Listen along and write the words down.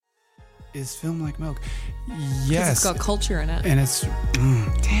Is film like milk? 'Cause Yes. it's got culture in it. And it's,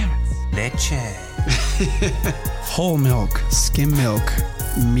 damn it. Leche. Whole milk, skim milk,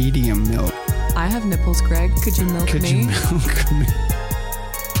 medium milk. I have nipples, Greg. Could you milk Could me? you milk me?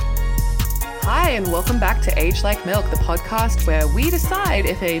 Hi, and welcome back to Age Like Milk, the podcast where we decide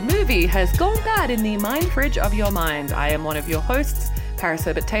if a movie has gone bad in the mind fridge of your mind. I am one of your hosts, Paris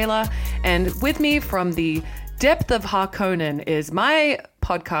Herbert Taylor, and with me from the depth of Harkonnen is my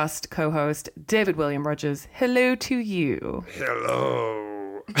podcast co-host, David William Rogers. Hello to you.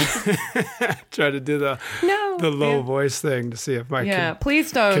 Hello. Try to do the low voice thing to see if my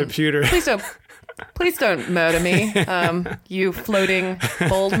please don't. computer. Please don't murder me, you floating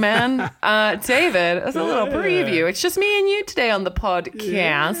bald man. David, as a little preview, it's just me and you today on the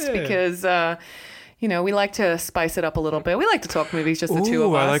podcast because, we like to spice it up a little bit. We like to talk movies, just the two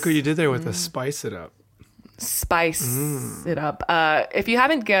of us. I like what you did there with the spice it up. Spice it up. If you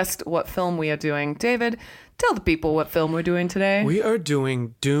haven't guessed what film we are doing, David, tell the people what film we're doing today. We are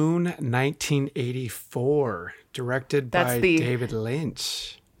doing Dune 1984, directed by David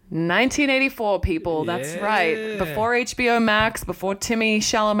Lynch. 1984, people. That's right. Before HBO Max, before Timmy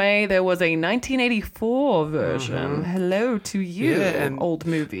Chalamet, there was a 1984 version. Hello to you, old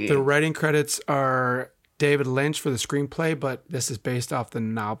movie. The writing credits are David Lynch for the screenplay, but this is based off the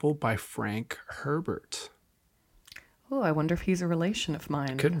novel by Frank Herbert. Oh, I wonder if he's a relation of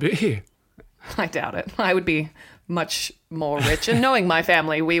mine. Could be. I doubt it. I would be much more rich. And knowing my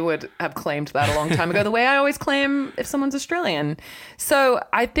family, we would have claimed that a long time ago, the way I always claim if someone's Australian. So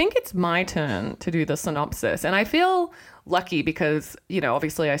I think it's my turn to do the synopsis. And I feel lucky because,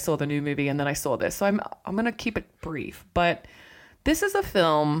 obviously I saw the new movie and then I saw this. So I'm going to keep it brief. But this is a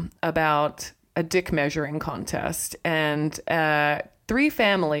film about a dick measuring contest and two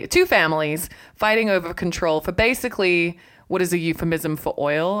families fighting over control for basically what is a euphemism for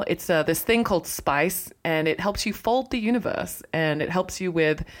oil. It's this thing called spice, and it helps you fold the universe, and it helps you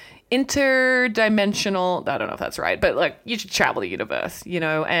with interdimensional, I don't know if that's right, but you should travel the universe,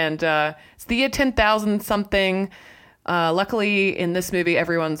 and it's the year 10,000 something. Luckily in this movie,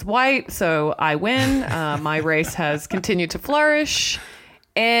 everyone's white, so I win. My race has continued to flourish.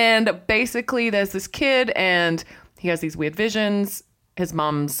 And basically there's this kid and he has these weird visions. His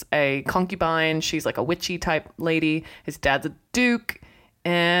mom's a concubine. She's like a witchy type lady. His dad's a duke.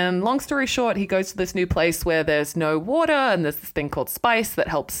 And long story short, he goes to this new place where there's no water and there's this thing called spice that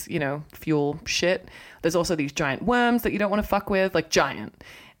helps, fuel shit. There's also these giant worms that you don't want to fuck with, like giant.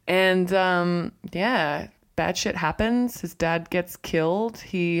 And bad shit happens. His dad gets killed.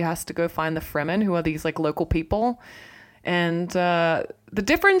 He has to go find the Fremen, who are these local people. And the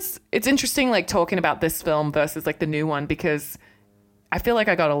difference, it's interesting talking about this film versus the new one because I feel like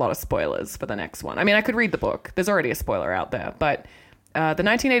I got a lot of spoilers for the next one. I mean, I could read the book. There's already a spoiler out there. But the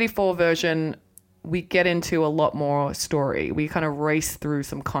 1984 version, we get into a lot more story. We kind of race through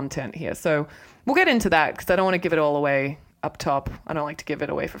some content here. So we'll get into that because I don't want to give it all away up top. I don't like to give it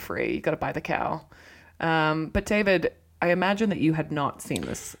away for free. You got to buy the cow. But David, I imagine that you had not seen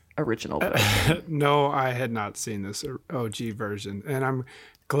this original version. No, I had not seen this OG version. And I'm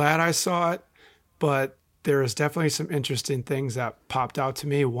glad I saw it, but there is definitely some interesting things that popped out to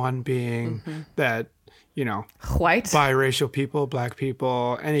me. One being that, white, biracial people, black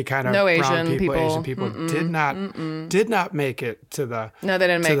people, any kind of no brown Asian people, Asian people did not make it to the they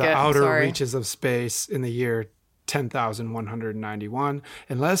didn't make it. outer reaches of space in the year 10,191,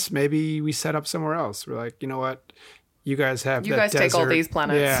 unless maybe we set up somewhere else. We're like, you know what? You guys have you that guys desert. take all these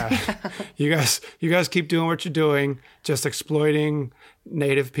planets. Yeah. you guys keep doing what you're doing, just exploiting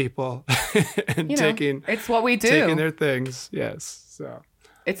native people and it's what we do. Taking their things. Yes. So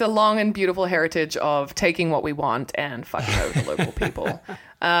it's a long and beautiful heritage of taking what we want and fucking over the local people.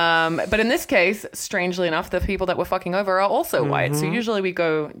 But in this case, strangely enough, the people that we're fucking over are also white. So usually we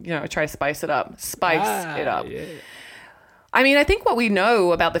go, try to spice it up. Yeah. I mean, I think what we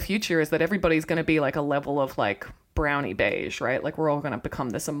know about the future is that everybody's going to be a level of brownie beige, right? We're all going to become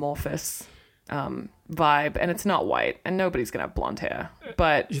this amorphous vibe, and it's not white, and nobody's going to have blonde hair.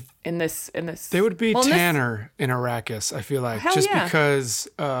 But in this, they would be tanner in Arrakis, I feel like, because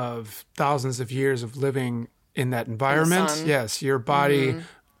of thousands of years of living in that environment. Yes, your body,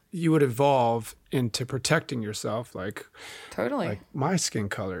 you would evolve into protecting yourself, totally. Like my skin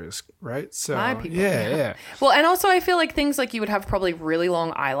color is, right? So my people, yeah. Well, and also I feel like things you would have probably really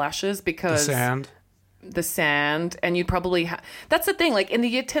long eyelashes because the sand, and you'd probably that's the thing, in the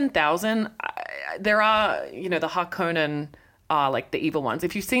year 10,000 there are the Harkonnen are the evil ones.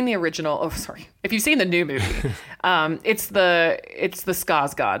 If you've seen the original, if you've seen the new movie, it's the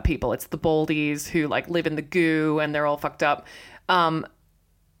Skarsgård people. It's the Baldies who live in the goo and they're all fucked up.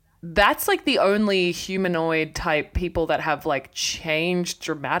 that's like the only humanoid type people that have like changed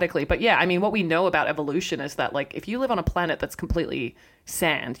dramatically. But yeah, I mean, what we know about evolution is that like if you live on a planet that's completely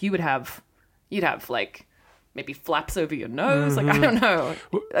sand, you'd have like maybe flaps over your nose. Like, I don't know.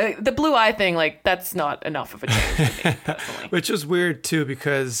 The blue eye thing, like that's not enough of a change for me personally. Which is weird too,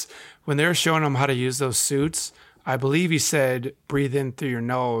 because when they were showing him how to use those suits, I believe he said, breathe in through your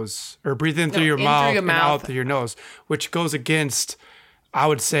nose or breathe in through your mouth and out through your nose, which goes against, I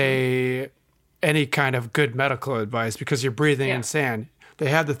would say, any kind of good medical advice because you're breathing in sand. They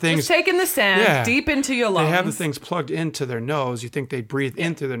have the things... Just taking the sand deep into your lungs. They have the things plugged into their nose. You think they breathe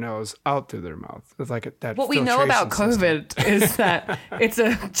in through their nose, out through their mouth. It's like that. What we know about COVID is that it's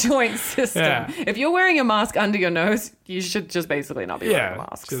a joint system. Yeah. If you're wearing a mask under your nose, you should just basically not be wearing a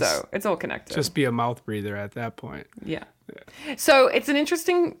mask. So it's all connected. Just be a mouth breather at that point. Yeah. So it's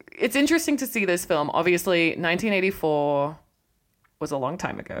interesting to see this film. Obviously, 1984 was a long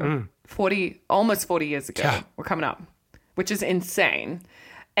time ago. Almost 40 years ago. Yeah. We're coming up, which is insane.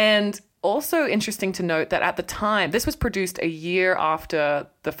 And also interesting to note that at the time, this was produced a year after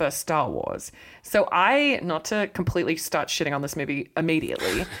the first Star Wars. So not to completely start shitting on this movie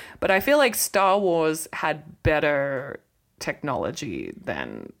immediately, but I feel like Star Wars had better technology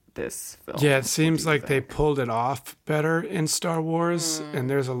than this film. Yeah, it seems like they pulled it off better in Star Wars, and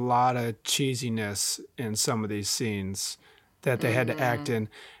there's a lot of cheesiness in some of these scenes that they had to act in.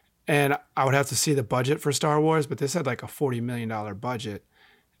 And I would have to see the budget for Star Wars, but this had like a $40 million budget.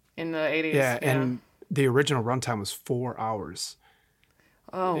 In the 80s. Yeah, and the original runtime was 4 hours.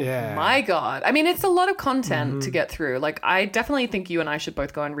 Oh, my God. I mean, it's a lot of content to get through. Like, I definitely think you and I should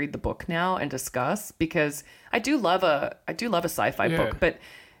both go and read the book now and discuss, because I do love a sci-fi book. But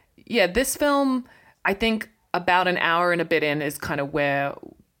yeah, this film, I think about an hour and a bit in is kind of where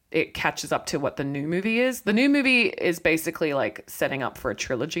it catches up to what the new movie is. The new movie is basically like setting up for a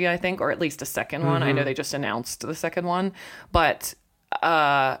trilogy, I think, or at least a second one. I know they just announced the second one, but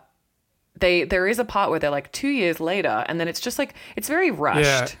there is a part where they're like 2 years later, and then it's just like it's very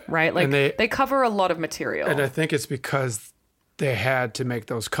rushed, right? Like they cover a lot of material, and I think it's because they had to make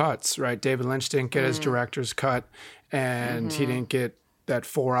those cuts, right? David Lynch didn't get his director's cut, and he didn't get that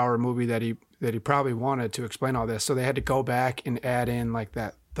 4-hour movie that he probably wanted to explain all this. So they had to go back and add in like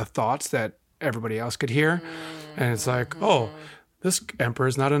the thoughts that everybody else could hear. And it's like, oh, this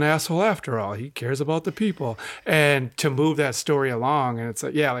emperor's not an asshole after all. He cares about the people. And to move that story along, and it's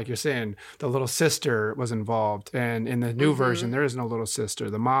like, yeah, like you're saying, the little sister was involved. And in the new version, there is no little sister.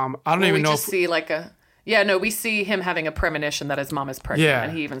 The mom, I don't even know. We see him having a premonition that his mom is pregnant,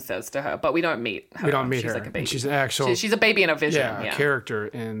 and he even says to her, but we don't meet her. We don't meet her. Like a baby. She's an actual... She's a baby in a vision. Yeah, a character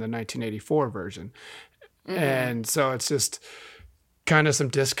in the 1984 version. And so it's just kind of some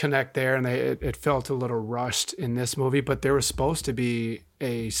disconnect there, and it felt a little rushed in this movie, but there was supposed to be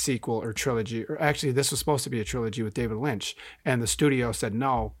a sequel or trilogy, or actually this was supposed to be a trilogy with David Lynch, and the studio said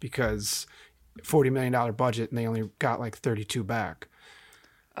no because $40 million budget, and they only got like 32 back.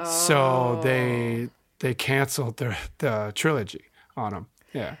 So they canceled the trilogy on them.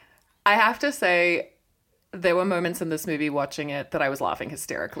 Yeah. I have to say, there were moments in this movie watching it that I was laughing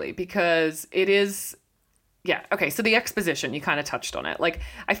hysterically, because it is... Yeah, okay, so the exposition, you kind of touched on it. Like,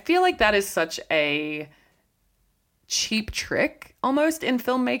 I feel like that is such a cheap trick almost in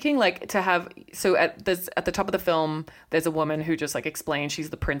filmmaking. Like, to have... So at the top of the film, there's a woman who just, like, explains she's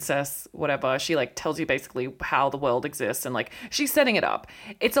the princess, whatever. She, like, tells you basically how the world exists, and, like, she's setting it up.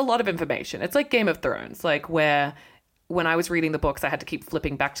 It's a lot of information. It's like Game of Thrones, like, where... When I was reading the books, I had to keep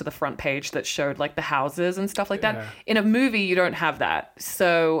flipping back to the front page that showed, like, the houses and stuff like that. In a movie, you don't have that.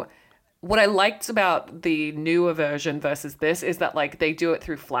 So... What I liked about the newer version versus this is that, like, they do it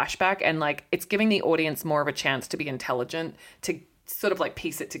through flashback, and, like, it's giving the audience more of a chance to be intelligent, to sort of, like,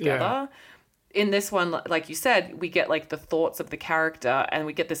 piece it together. In this one, like you said, we get, like, the thoughts of the character, and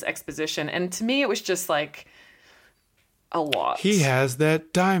we get this exposition. And to me, it was just, like, a lot. He has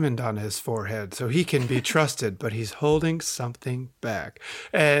that diamond on his forehead, so he can be trusted, but he's holding something back.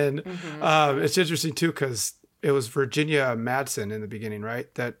 And it's interesting, too, because... It was Virginia Madsen in the beginning,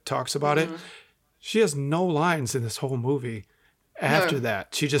 right? That talks about it. She has no lines in this whole movie after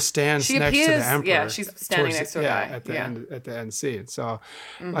that. She just stands next to the emperor. Yeah, she's standing next to a guy. At the end scene. So,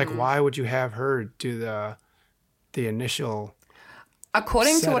 like, why would you have her do the initial...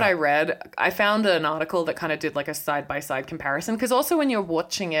 According to what I read, I found an article that kind of did like a side-by-side comparison. Because also when you're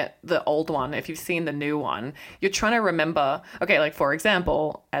watching it, the old one, if you've seen the new one, you're trying to remember, okay, like for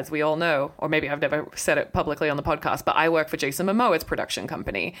example, as we all know, or maybe I've never said it publicly on the podcast, but I work for Jason Momoa's production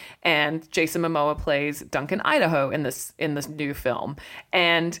company. And Jason Momoa plays Duncan Idaho in this new film.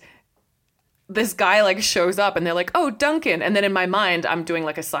 And this guy like shows up and they're like, oh, Duncan. And then in my mind, I'm doing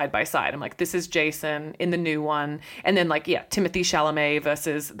like a side by side. I'm like, this is Jason in the new one. And then like, yeah, Timothée Chalamet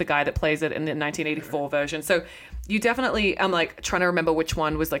versus the guy that plays it in the 1984 version. So you definitely, I'm like trying to remember which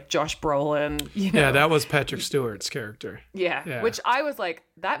one was like Josh Brolin. You know? Yeah, that was Patrick Stewart's character. Yeah, which I was like,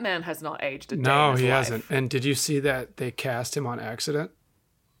 that man has not aged a day No, in his he life. hasn't. And did you see that they cast him on accident?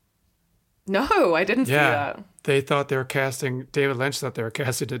 No, I didn't see that. They thought they were casting, David Lynch thought they were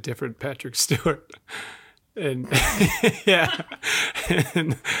casting a different Patrick Stewart. And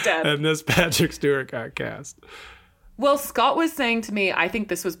and this Patrick Stewart got cast. Well, Scott was saying to me, I think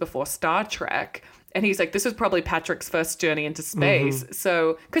this was before Star Trek. And he's like, this was probably Patrick's first journey into space. Mm-hmm.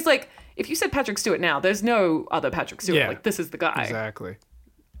 So, because like, if you said Patrick Stewart now, there's no other Patrick Stewart. Like, this is the guy. Exactly.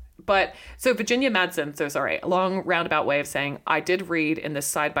 But so Virginia Madsen, so sorry, a long roundabout way of saying I did read in this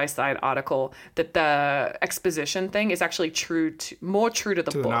side-by-side article that the exposition thing is actually more true to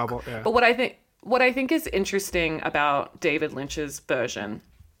the book. Novel, yeah. But what I think is interesting about David Lynch's version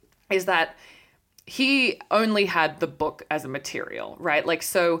is that he only had the book as a material, right? Like,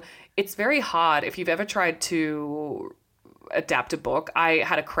 so it's very hard if you've ever tried to adapt a book. I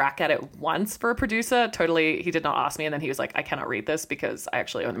had a crack at it once for a producer. Totally, he did not ask me, and then he was like, I cannot read this because I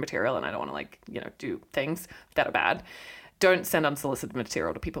actually own the material and I don't want to like, do things that are bad. Don't send unsolicited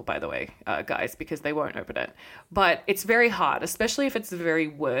material to people, by the way, guys, because they won't open it. But it's very hard, especially if it's a very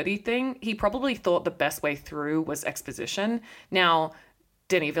wordy thing. He probably thought the best way through was exposition. Now,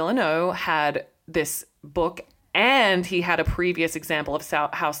 Denis Villeneuve had this book and he had a previous example of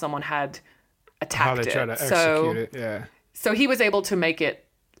how someone had attacked it. How they try to execute it, yeah. So he was able to make it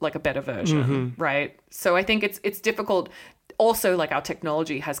like a better version, right? So I think it's difficult. Also, like our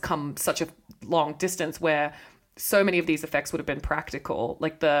technology has come such a long distance where so many of these effects would have been practical,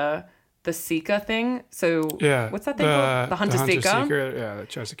 like the Seeker thing. So what's that thing called? The Hunter Seeker. Yeah, that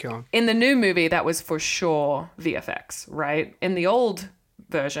tries to kill him. In the new movie, that was for sure VFX, right? In the old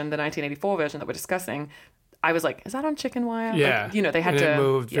version, the 1984 version that we're discussing, I was like, is that on chicken wire? Yeah. Like, they had to. It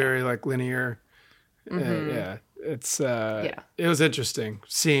moved very like linear. Yeah. It's it was interesting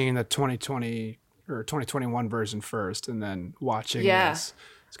seeing the 2020 or 2021 version first and then watching this.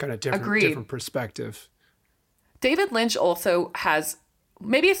 It's kind of different perspective. David Lynch also has,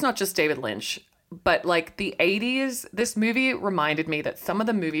 maybe it's not just David Lynch, but like the 80s, this movie reminded me that some of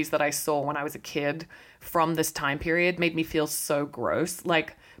the movies that I saw when I was a kid from this time period made me feel so gross.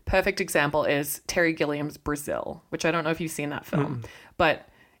 Like, perfect example is Terry Gilliam's Brazil, which I don't know if you've seen that film, but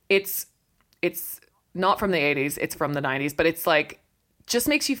it's not from the 80s, it's from the 90s, but it's like, just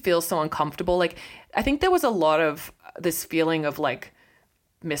makes you feel so uncomfortable. Like, I think there was a lot of this feeling of like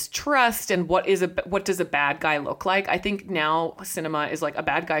mistrust and what does a bad guy look like? I think now cinema is like, a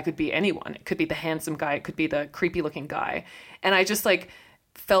bad guy could be anyone. It could be the handsome guy, it could be the creepy looking guy. And I just like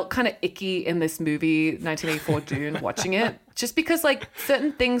felt kind of icky in this movie, 1984 Dune, watching it, just because like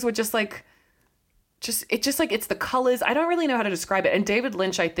certain things were just like, it's the colors. I don't really know how to describe it. And David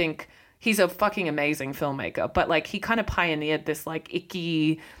Lynch, I think, he's a fucking amazing filmmaker, but like he kind of pioneered this like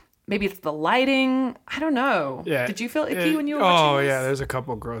icky, maybe it's the lighting. I don't know. Yeah. Did you feel icky when you were watching this? Yeah. There's a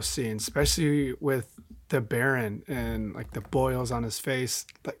couple gross scenes, especially with the Baron and like the boils on his face.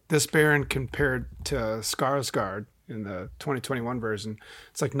 Like this Baron compared to Skarsgård in the 2021 version,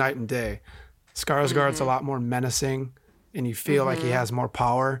 it's like night and day. Skarsgård's a lot more menacing and you feel like he has more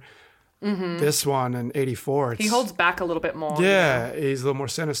power. This one in 84, he holds back a little bit more. Yeah. He's a little more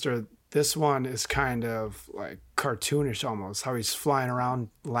sinister. This one is kind of like cartoonish almost, how he's flying around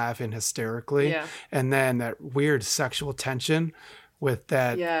laughing hysterically. Yeah. And then that weird sexual tension with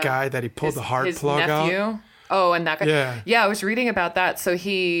that guy that he pulled the heart plug nephew out. Oh, and that guy. Yeah, I was reading about that. So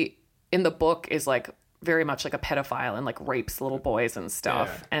he, in the book, is like very much like a pedophile and like rapes little boys and stuff.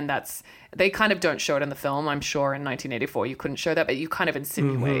 Yeah. And they kind of don't show it in the film. I'm sure in 1984 you couldn't show that, but you kind of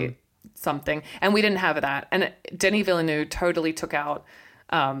insinuate something. And we didn't have that. And Denis Villeneuve totally took out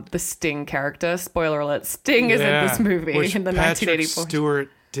the Sting character. Spoiler alert, Sting is in this movie in the 1984. Stewart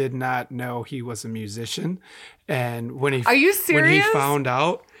did not know he was a musician. And when he Are you serious? When he found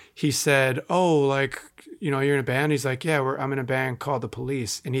out, he said, "Oh, like, you're in a band?" He's like, "Yeah, I'm in a band called The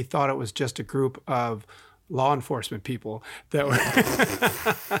Police." And he thought it was just a group of law enforcement people that were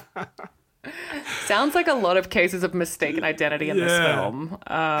Sounds like a lot of cases of mistaken identity in this film.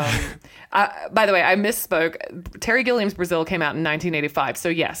 By the way, I misspoke. Terry Gilliam's Brazil came out in 1985. So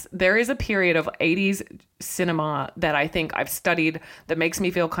yes, there is a period of 80s cinema that I think I've studied that makes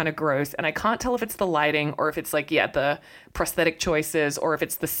me feel kind of gross. And I can't tell if it's the lighting or if it's like, the prosthetic choices or if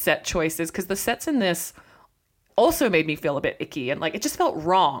it's the set choices. Because the sets in this also made me feel a bit icky. And like, it just felt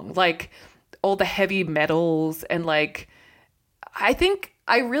wrong. Like all the heavy metals and like, I think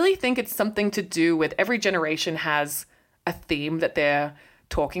I really think it's something to do with every generation has a theme that they're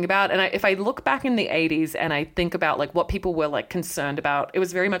talking about. And if I look back in the 80s and I think about like what people were like concerned about, it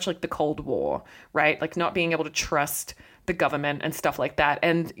was very much like the Cold War, right? Like not being able to trust the government and stuff like that.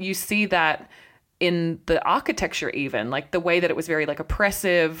 And you see that in the architecture even, like the way that it was very like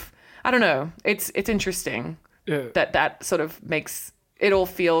oppressive. I don't know. It's interesting that sort of makes it all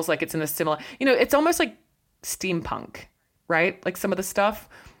feels like it's in a similar, you know, it's almost like steampunk, right? Like some of the stuff.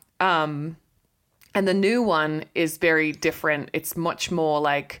 And the new one is very different. It's much more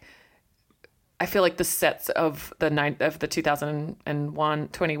like, I feel like the sets of the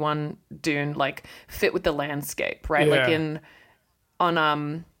 2021 Dune like fit with the landscape, right? Yeah.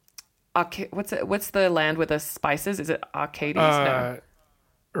 Like what's the land with the spices? Is it Arcades? No.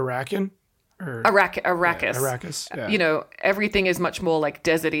 Arakan? Arrakis. Arrakis, yeah. You know, everything is much more like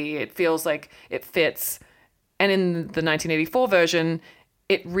deserty. It feels like it fits. And in the 1984 version,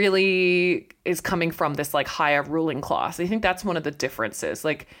 it really is coming from this like higher ruling class. I think that's one of the differences.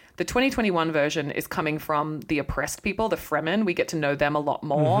 Like the 2021 version is coming from the oppressed people, the Fremen. We get to know them a lot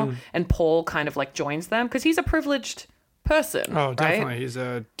more. And Paul kind of like joins them because he's a privileged person. Oh, definitely. Right? He's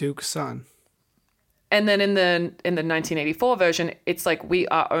a duke's son. And then in the 1984 version, it's like we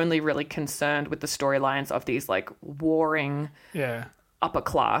are only really concerned with the storylines of these like warring upper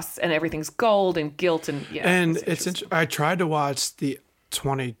class, and everything's gold and guilt and And I tried to watch the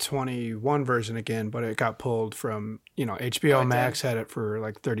 2021 version again, but it got pulled from, you know, HBO Max had it for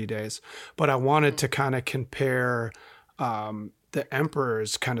like 30 days. But I wanted to kind of compare the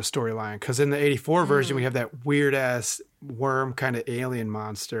Emperor's kind of storyline, because in the 84 version we have that weird ass worm kind of alien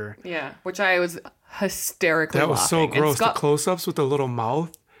monster. Yeah, which I was hysterically That was laughing. so gross. The close-ups with the little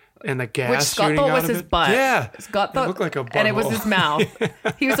mouth and the gas which Scott shooting thought out was of his it. butt. Yeah, Scott thought it looked like a butthole. and it was his mouth.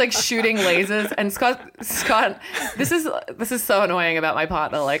 He was like shooting lasers, and Scott. This is so annoying about my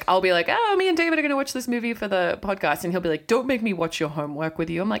partner. Like I'll be like, oh, me and David are going to watch this movie for the podcast, and he'll be like, don't make me watch your homework with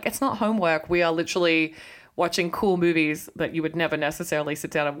you. I'm like, it's not homework. We are literally watching cool movies that you would never necessarily sit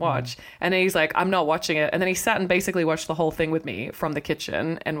down and watch. And then he's like, I'm not watching it. And then he sat and basically watched the whole thing with me from the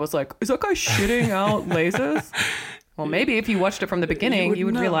kitchen and was like, is that guy shitting out lasers? Well, maybe if you watched it from the beginning, you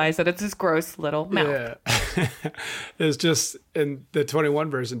would realize that it's this gross little mouth. Yeah. It's just, and the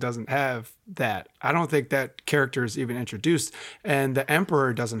 21 version doesn't have that. I don't think that character is even introduced. And the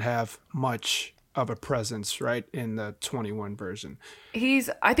Emperor doesn't have much of a presence, right, in the 21 version.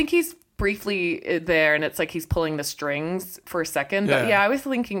 I think he's briefly there, and it's like he's pulling the strings for a second. But yeah, I was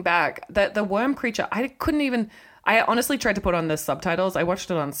thinking back that the worm creature, I honestly tried to put on the subtitles. I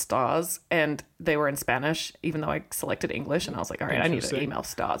watched it on Stars, and they were in Spanish, even though I selected English. And I was like, all right, I need to email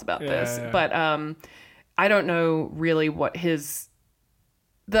Stars about this. Yeah. But I don't know really what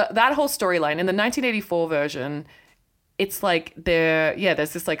that whole storyline. In the 1984 version, it's like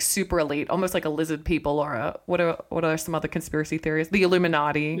there's this like super elite, almost like a lizard people or what are some other conspiracy theories? The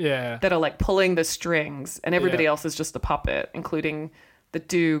Illuminati that are like pulling the strings, and everybody else is just a puppet, including the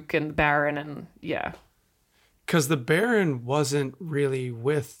Duke and the Baron and Because the Baron wasn't really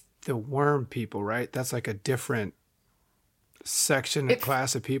with the worm people, right? That's like a different section and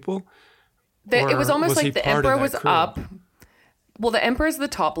class of people. It was almost like the Emperor was up. Well, the Emperor's the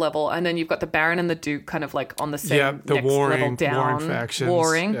top level, and then you've got the Baron and the Duke kind of like on the same the next level down. Warring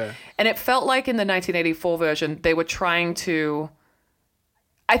factions. Yeah. And it felt like in the 1984 version, they were trying to...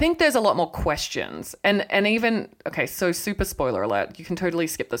 I think there's a lot more questions. And even... Okay, so super spoiler alert. You can totally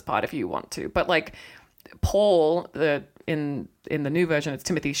skip this part if you want to. But like... Paul, in the new version, it's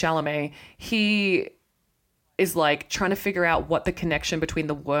Timothée Chalamet. He is like trying to figure out what the connection between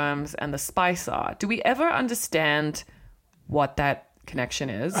the worms and the spice are. Do we ever understand what that connection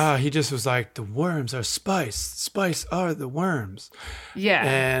is? He just was like, the worms are spice. Spice are the worms. Yeah.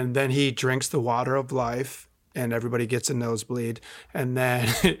 And then he drinks the water of life, and everybody gets a nosebleed. And then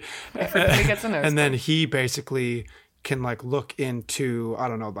everybody gets a nosebleed. And then he basically can like look into, I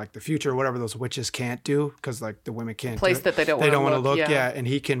don't know, like the future, whatever those witches can't do, because like the women can't place that they don't want to look. Yeah, and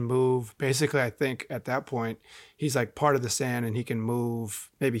he can move. Basically, I think at that point he's like part of the sand, and he can move.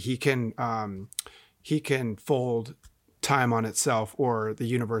 Maybe he can fold time on itself or the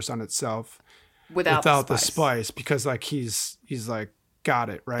universe on itself without the spice, because like he's like got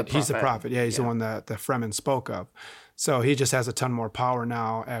it right. He's the prophet. Yeah, he's the one that the Fremen spoke of. So he just has a ton more power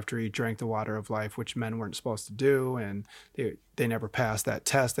now after he drank the water of life, which men weren't supposed to do, and they never passed that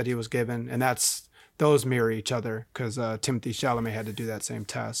test that he was given. And those mirror each other, because Timothée Chalamet had to do that same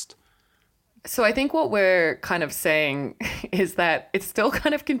test. So I think what we're kind of saying is that it's still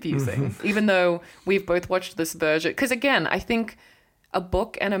kind of confusing, even though we've both watched this version. Because again, I think a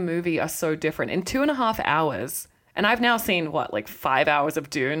book and a movie are so different. In 2.5 hours, and I've now seen like 5 hours of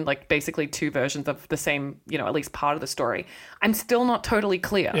Dune, like basically 2 versions of the same, at least part of the story. I'm still not totally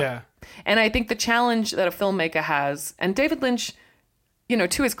clear. Yeah. And I think the challenge that a filmmaker has, and David Lynch,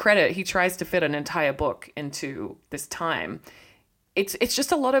 to his credit, he tries to fit an entire book into this time. It's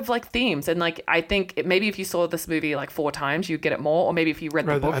just a lot of like themes, and like I think maybe if you saw this movie like 4 times, you'd get it more, or maybe if you read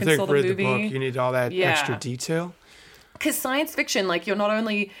the book and saw the movie. The book, you need all that extra detail. Because science fiction, like you're not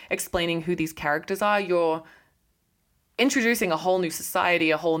only explaining who these characters are, you're introducing a whole new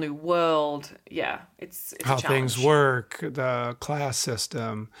society, a whole new world. Yeah, it's how things work, the class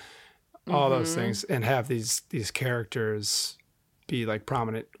system, all those things, and have these characters be like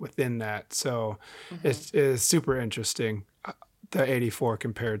prominent within that. So it's super interesting, the 84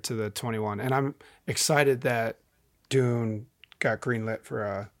 compared to the 21. And I'm excited that Dune got greenlit for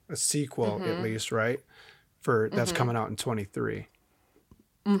a sequel, at least, right? That's coming out in 23.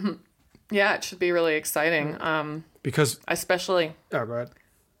 Yeah, it should be really exciting. Because especially. Oh, go ahead.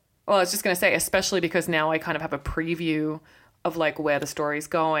 Well, I was just going to say, especially because now I kind of have a preview of like where the story's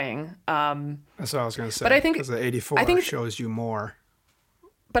going. That's what I was going to say. But I think because the 84 shows you more.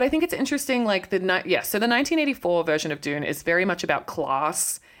 But I think it's interesting, like so the 1984 version of Dune is very much about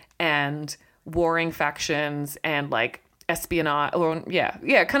class and warring factions and like espionage, or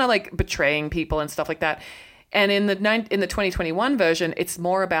kind of like betraying people and stuff like that. And in the 2021 version, it's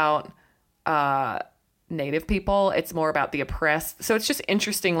more about Native people. It's more about the oppressed. So it's just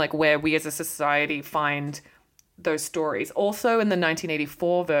interesting, like where we as a society find those stories. Also, in the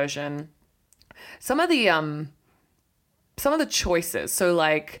 1984 version, some of the choices. So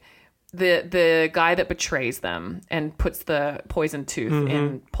like the guy that betrays them and puts the poison tooth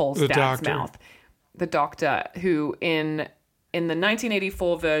in Paul's dad's mouth. The doctor, who in the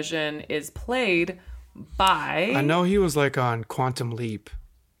 1984 version is played by... I know he was like on Quantum Leap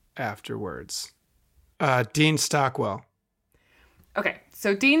afterwards. Dean Stockwell. Okay,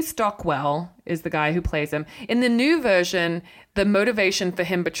 so Dean Stockwell is the guy who plays him. In the new version, the motivation for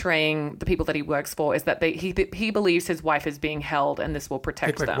him betraying the people that he works for is that he believes his wife is being held and this will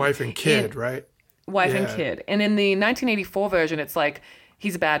protect them. Like wife and kid, right? Wife and kid. And in the 1984 version, it's like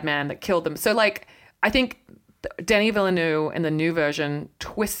he's a bad man that killed them. So like, I think Denis Villeneuve in the new version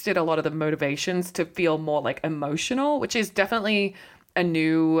twisted a lot of the motivations to feel more like emotional, which is definitely a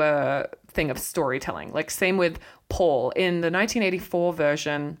new thing of storytelling. Like same with Paul. In the 1984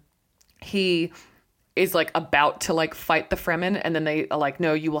 version, he is like about to like fight the Fremen, and then they are like,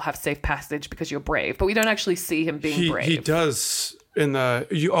 no, you will have safe passage because you're brave. But we don't actually see him being brave. He does in the...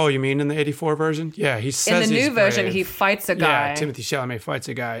 you mean in the 84 version? Yeah, he says in the new version, brave. he fights a guy. Yeah, Timothée Chalamet fights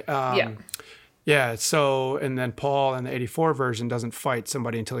a guy. Yeah, so, and then Paul in the 84 version doesn't fight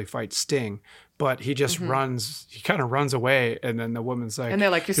somebody until he fights Sting, but he just he kind of runs away, and then the woman's like... And they're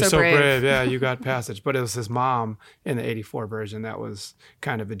like, you're so brave. Yeah, you got passage. But it was his mom in the 84 version that was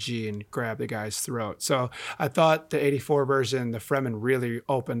kind of a G and grabbed the guy's throat. So I thought the 84 version, the Fremen really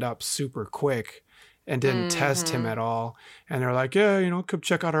opened up super quick and didn't test him at all. And they're like, yeah, come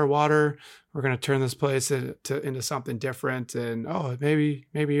check out our water. We're going to turn this place into something different. And, maybe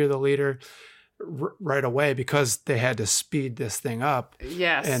you're the leader. Right away, because they had to speed this thing up.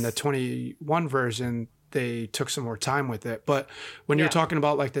 Yes. And the 21 version, they took some more time with it. But when you're talking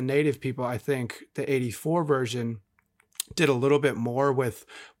about like the native people, I think the 84 version did a little bit more with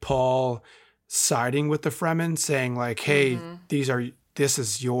Paul siding with the Fremen, saying like, hey, this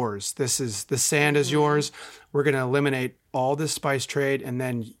is yours. The sand is yours. We're going to eliminate all this spice trade. And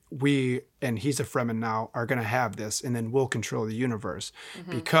then and he's a Fremen now, are going to have this. And then we'll control the universe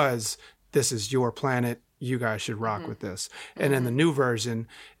because this is your planet. You guys should rock with this. And in the new version,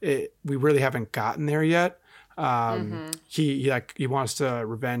 we really haven't gotten there yet. He wants to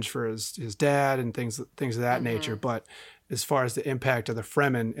revenge for his dad and things of that nature. But as far as the impact of the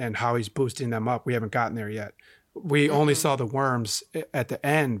Fremen and how he's boosting them up, we haven't gotten there yet. We only saw the worms at the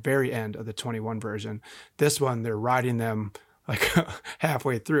very end of the 21 version. This one, they're riding them like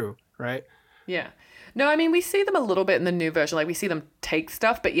halfway through, right? Yeah. No, I mean, we see them a little bit in the new version. Like, we see them take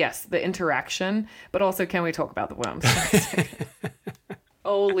stuff, but yes, the interaction. But also, can we talk about the worms?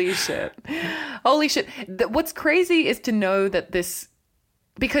 Holy shit. Holy shit. What's crazy is to know that this...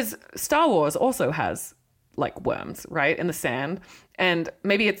 Because Star Wars also has, like, worms, right? In the sand. And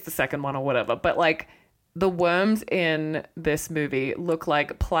maybe it's the second one or whatever. But, like, the worms in this movie look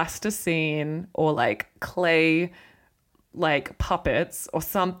like plasticine or, like, clay... like puppets or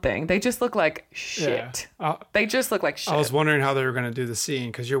something. They just look like shit. They just look like shit. I was wondering how they were going to do the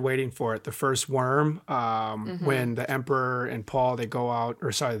scene because you're waiting for it. The first worm, when the Emperor and Paul, they go out,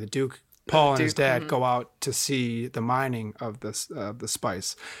 or sorry, the Duke, Paul and his dad go out to see the mining of the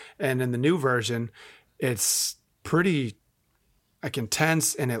spice. And in the new version, it's pretty like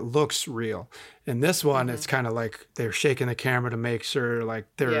intense, and it looks real. In this one, it's kind of like they're shaking the camera to make sure like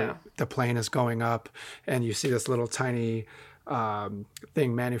the plane is going up, and you see this little tiny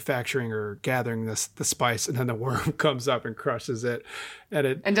thing manufacturing or gathering the spice, and then the worm comes up and crushes it,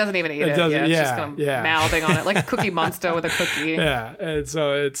 and doesn't even eat it. It's just kind of mouthing on it like a Cookie Monster with a cookie. Yeah, and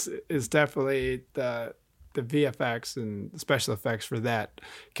so it's definitely the VFX and special effects for that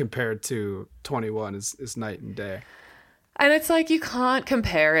compared to 21 is night and day. And it's like you can't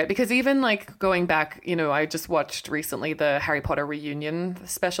compare it because even like going back, I just watched recently the Harry Potter reunion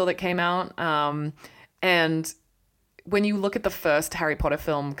special that came out. And when you look at the first Harry Potter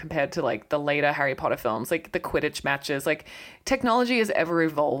film compared to like the later Harry Potter films, like the Quidditch matches, like technology is ever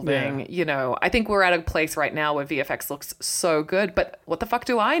evolving. I think we're at a place right now where VFX looks so good, but what the fuck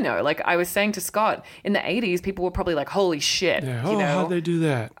do I know? Like I was saying to Scott, in the 80s, people were probably like, holy shit. Yeah. How'd they do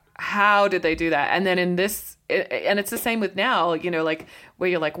that? How did they do that? And then in this, and it's the same with now, like where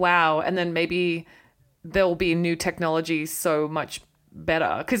you're like, wow. And then maybe there'll be new technology so much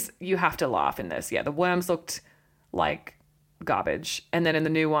better because you have to laugh in this. Yeah, the worms looked like garbage. And then in the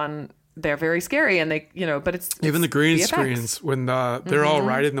new one, they're very scary and they, but it's even the green VFX. Screens when they're all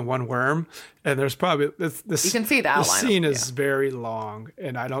riding the one worm and there's probably this you can see the outline. The scene is very long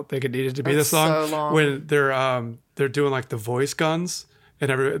and I don't think it needed to be this long. So long. When they're doing like the voice guns. And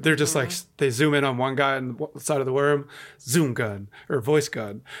they're just like, they zoom in on one guy on the side of the worm, zoom gun or voice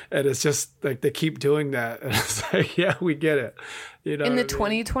gun. And it's just like, they keep doing that. And it's like, yeah, we get it. In the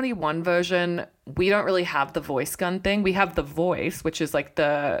 2021 version, we don't really have the voice gun thing. We have the voice, which is like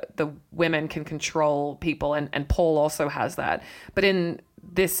the women can control people. And Paul also has that. But in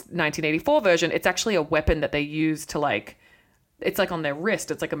this 1984 version, it's actually a weapon that they use to like, it's like on their wrist.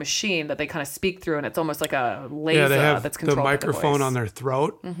 It's like a machine that they kind of speak through, and it's almost like a laser that's controlled the microphone by the on their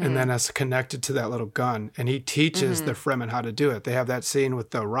throat, and then it's connected to that little gun. And he teaches the Fremen how to do it. They have that scene with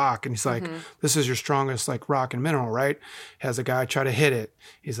the rock, and he's like, "This is your strongest like rock and mineral, right?" Has a guy try to hit it.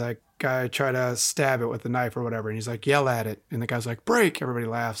 He's like, "Guy try to stab it with a knife or whatever," and he's like, "Yell at it." And the guy's like, "Break!" Everybody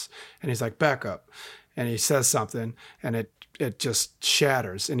laughs, and he's like, "Back up." And he says something, and it just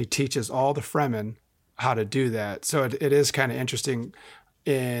shatters. And he teaches all the Fremen how to do that. So it is kind of interesting.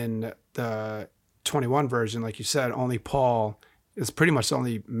 In the 21 version, like you said, only Paul is pretty much the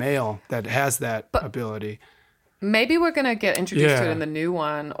only male that has that ability. Maybe we're going to get introduced to it in the new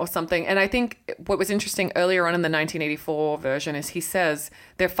one or something. And I think what was interesting earlier on in the 1984 version is he says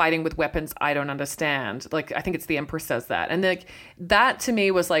they're fighting with weapons I don't understand. Like, I think it's the Empress says that. And like that to me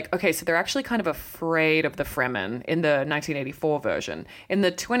was like, okay, so they're actually kind of afraid of the Fremen in the 1984 version. In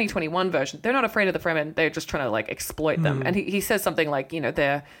the 2021 version, they're not afraid of the Fremen. They're just trying to like exploit them. And he says something like,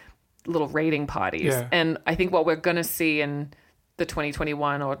 they're little raiding parties. Yeah. And I think what we're going to see in the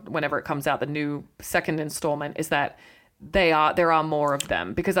 2021 or whenever it comes out, the new second installment, is that there are more of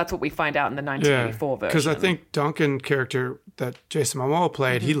them, because that's what we find out in the 1984 version. Because I think Duncan character that Jason Momoa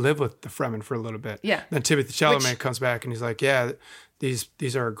played, he lived with the Fremen for a little bit. Yeah. Then Timothée Chalamet comes back and he's like, yeah,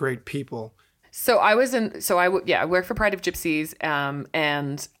 these are great people. So I worked for Pride of Gypsies,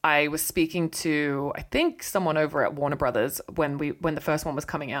 and I was speaking to, I think, someone over at Warner Brothers when the first one was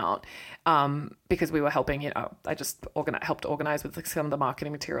coming out, because we were helping, I just helped organize with some of the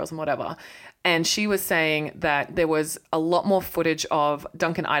marketing materials and whatever. And she was saying that there was a lot more footage of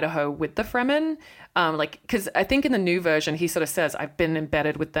Duncan Idaho with the Fremen, because I think in the new version, he sort of says, I've been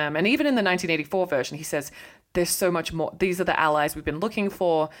embedded with them. And even in the 1984 version, he says, there's so much more. These are the allies we've been looking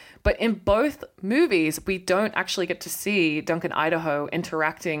for. But in both movies, we don't actually get to see Duncan Idaho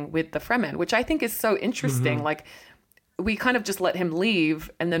interacting with the Fremen, which I think is so interesting. Like, we kind of just let him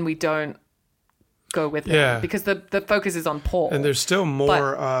leave and then we don't go with him because the focus is on Paul. And there's still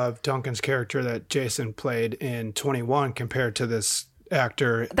more of Duncan's character that Jason played in 21 compared to this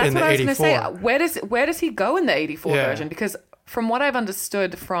actor in the 84. That's what I was going to say. Where does he go in the 84 version? Because from what I've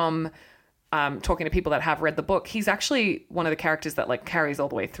understood from talking to people that have read the book, he's actually one of the characters that like carries all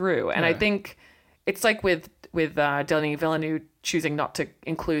the way through. And I think it's like with Denis Villeneuve choosing not to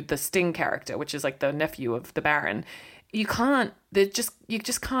include the Sting character, which is like the nephew of the Baron. You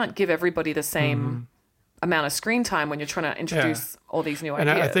just can't give everybody the same amount of screen time when you're trying to introduce all these new ideas.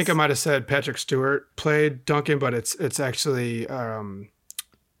 And I think I might have said Patrick Stewart played Duncan, but it's actually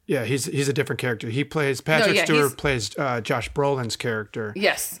he's a different character. He plays Patrick Stewart plays Josh Brolin's character.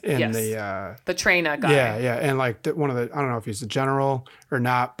 Yes, in the trainer guy. Yeah, and like I don't know if he's a general or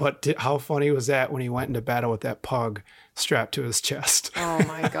not, but how funny was that when he went into battle with that pug strapped to his chest? Oh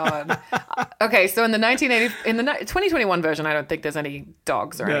my god. Okay, so in the 2021 version, I don't think there's any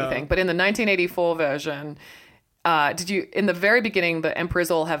dogs or anything, but in the 1984 version, in the very beginning, the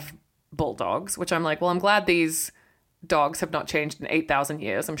Emperors all have bulldogs, which I'm like, well, I'm glad these dogs have not changed in 8,000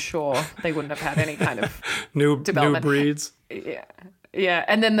 years. I'm sure they wouldn't have had any kind of new development. New breeds. Yeah.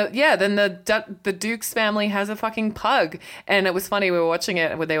 And then the Duke's family has a fucking pug. And it was funny, we were watching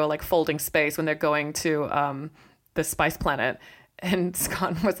it when they were like folding space when they're going to the Spice Planet, and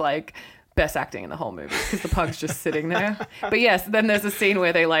Scott was like, best acting in the whole movie because the pug's just sitting there. But yes, then there's a scene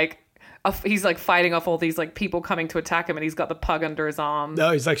where they like he's like fighting off all these like people coming to attack him, and he's got the pug under his arm.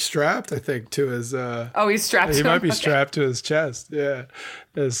 No, he's like strapped, I think, to his he's strapped. He might be strapped to his chest. Yeah.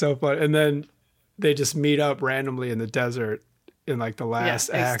 It's so fun. And then they just meet up randomly in the desert in like the last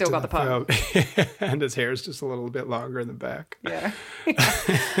act. Still got the pug. And his hair's just a little bit longer in the back. Yeah.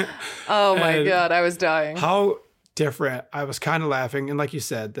 Oh my God, I was dying. How different. I was kind of laughing. And like you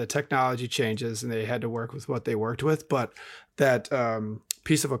said, the technology changes and they had to work with what they worked with. But that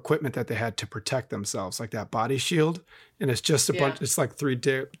piece of equipment that they had to protect themselves, like that body shield, and it's just a bunch, it's like three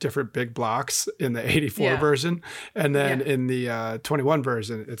different big blocks in the 84 version. And then in the 21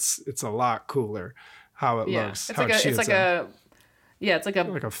 version, it's a lot cooler how it looks. It's like a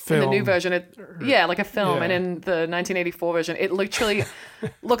film. In the new version, like a film. Yeah. And in the 1984 version, it literally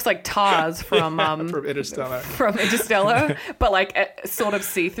looks like Tars from Interstellar. From Interstellar, but like sort of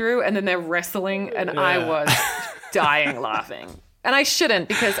see-through. And then they're wrestling, and I was dying laughing. And I shouldn't,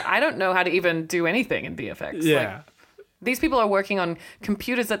 because I don't know how to even do anything in VFX. Yeah. Like, these people are working on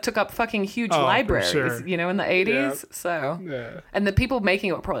computers that took up fucking huge libraries, in the 80s. Yeah. So, and the people making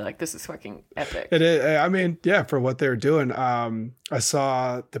it were probably like, this is fucking epic. It is. I mean, for what they're doing. I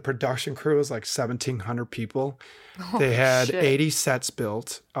saw the production crew was like 1,700 people. They had 80 sets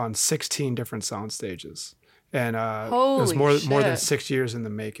built on 16 different sound stages. And it was more than 6 years in the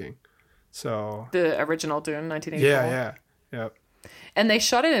making. So the original Dune, 1984. Yeah. And they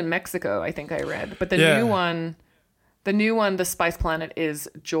shot it in Mexico, I think I read. But the new one, The Spice Planet, is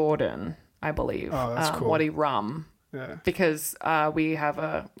Jordan, I believe. Oh, that's cool. Wadi Rum. Yeah. Because I have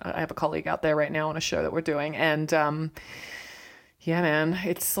a colleague out there right now on a show that we're doing. And man,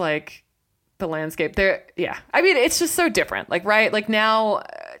 it's like the landscape there. Yeah. I mean, it's just so different. Like, right? Like now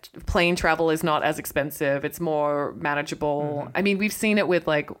plane travel is not as expensive. It's more manageable. Mm-hmm. I mean, we've seen it with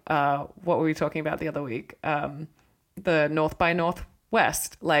like, what were we talking about the other week? The North by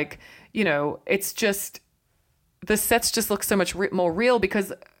Northwest. Like, it's just, the sets just look so much more real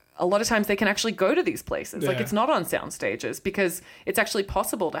because a lot of times they can actually go to these places. Like, it's not on sound stages because it's actually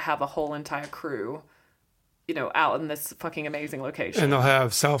possible to have a whole entire crew, out in this fucking amazing location. And they'll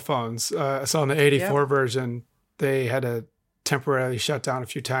have cell phones. I saw in the 84 version, they had to temporarily shut down a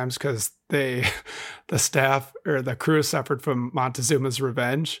few times because the staff or the crew suffered from Montezuma's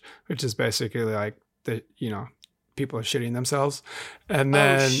revenge, which is basically like people are shitting themselves. And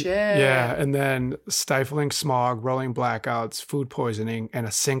then, and then stifling smog, rolling blackouts, food poisoning, and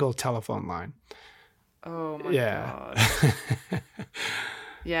a single telephone line. Oh my God.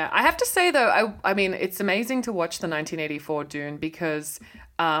 Yeah. I have to say though, I mean, it's amazing to watch the 1984 Dune because,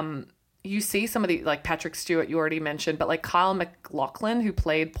 you see some of the, like Patrick Stewart, you already mentioned, but like Kyle MacLachlan, who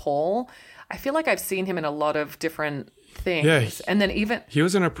played Paul, I feel like I've seen him in a lot of different things. Yeah, and then even he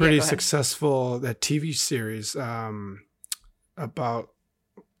was in a pretty successful that TV series about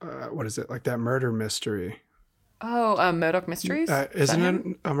what is it, like that murder mystery? Murdoch Mysteries. Isn't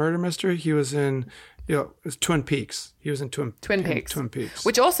it a murder mystery? He was in it was Twin Peaks. He was in Twin Peaks,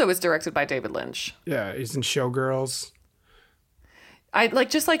 which also was directed by David Lynch. Yeah, he's in Showgirls. I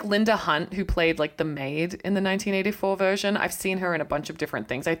just like Linda Hunt, who played like the maid in the 1984 version. I've seen her in a bunch of different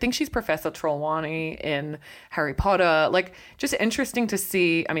things. I think she's Professor Trelawney in Harry Potter. Like, just interesting to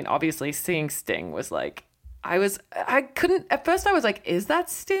see. I mean, obviously seeing Sting was like, I couldn't, at first I was like, is that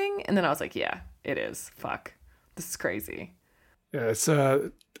Sting? And then I was like, yeah, it is. Fuck. This is crazy. Yeah, it's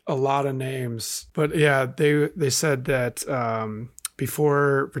a lot of names. But yeah, they said that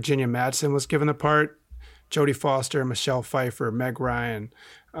before Virginia Madsen was given the part, Jodie Foster, Michelle Pfeiffer, Meg Ryan,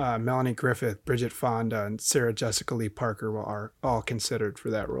 Melanie Griffith, Bridget Fonda, and Sarah Jessica Lee Parker are all considered for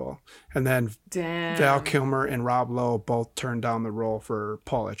that role. And then Val Kilmer and Rob Lowe both turned down the role for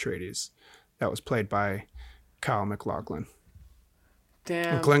Paul Atreides. That was played by Kyle MacLachlan.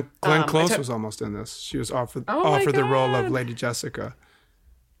 Damn. And Glenn Close was almost in this. She was offered the role of Lady Jessica.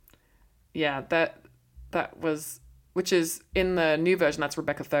 Yeah, that was, which is in the new version, that's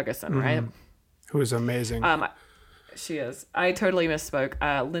Rebecca Ferguson, right? Who is amazing. She is. I totally misspoke.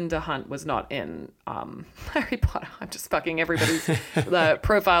 Linda Hunt was not in Harry Potter. I'm just fucking everybody's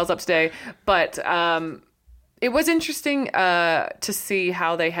profiles up today. But it was interesting to see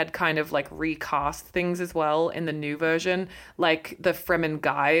how they had kind of like recast things as well in the new version. Like the Fremen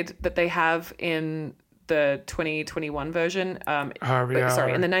guide that they have in the 2021 version.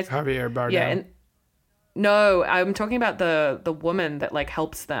 Javier, in the Javier Bardem. Yeah, no, I'm talking about the woman that like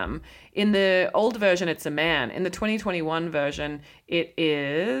helps them. In the old version, it's a man. In the 2021 version, it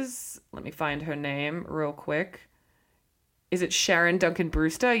is. Let me find her name real quick. Is it Sharon Duncan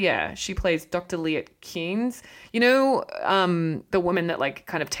Brewster? Yeah, she plays Dr. Liet Kynes. You know, the woman that like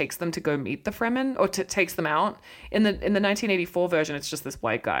kind of takes them to go meet the Fremen, or takes them out. In the 1984 version, it's just this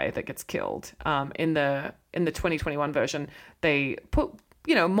white guy that gets killed. In the 2021 version, they put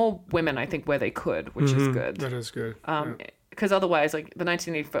more women, I think, where they could, which is good. That is good. Because otherwise, like the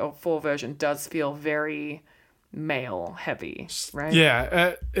 1984 version does feel very male heavy, right?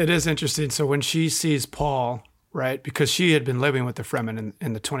 Yeah, it is interesting. So when she sees Paul, right, because she had been living with the Fremen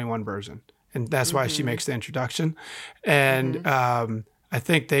in the 21 version, and that's why she makes the introduction. And I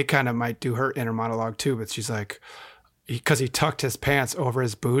think they kind of might do her inner monologue too, but she's like, because he tucked his pants over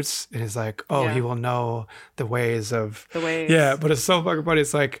his boots, and he's like, he will know the ways of the ways. Yeah, but it's so fucking funny.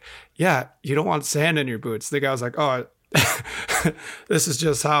 It's like, yeah, you don't want sand in your boots. The guy was like, oh, this is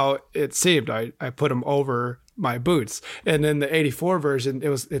just how it seemed. I put them over my boots. And in the 84 version,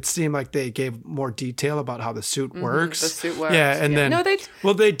 it seemed like they gave more detail about how the suit works. The suit works. Yeah, and then they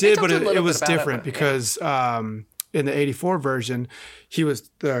did, but it was different because in the 84 version,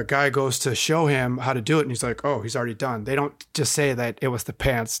 the guy goes to show him how to do it, and he's like, oh, he's already done. They don't just say that it was the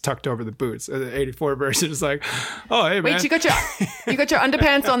pants tucked over the boots. And the 84 version is like, oh, hey, man. Wait, you got your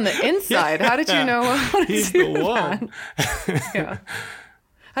underpants on the inside. How did you know how to He's do the one. that? Yeah.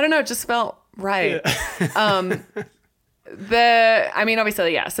 I don't know, it just felt right. Yeah.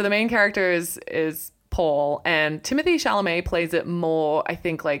 Obviously, yeah. So the main character is Paul, and Timothée Chalamet plays it more, I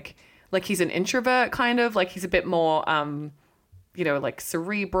think, like he's an introvert, kind of like he's a bit more like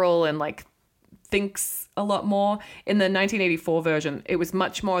cerebral and like thinks a lot more. In the 1984 version, it was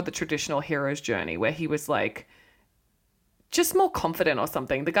much more the traditional hero's journey, where he was like just more confident or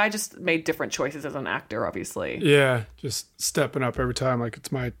something. The guy just made different choices as an actor, obviously. Yeah, just stepping up every time, like,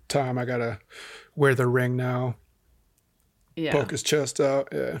 it's my time, I gotta wear the ring now. Yeah, poke his chest out.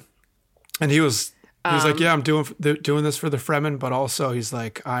 Yeah, and he was like, yeah, I'm doing this for the Fremen, but also he's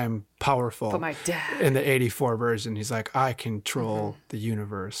like, I'm powerful. For my dad. In the 84 version, he's like, I control the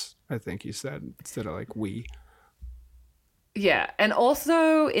universe, I think he said, instead of like we. Yeah, and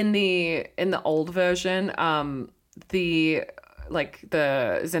also in the old version, the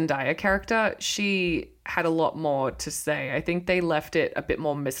Zendaya character, she had a lot more to say. I think they left it a bit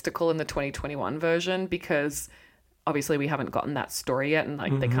more mystical in the 2021 version because obviously we haven't gotten that story yet, and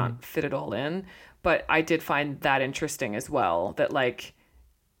like they can't fit it all in. But I did find that interesting as well, that like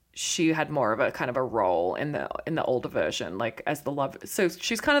she had more of a kind of a role in the older version, like as the love. So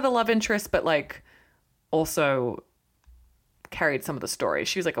she's kind of the love interest, but like also carried some of the story.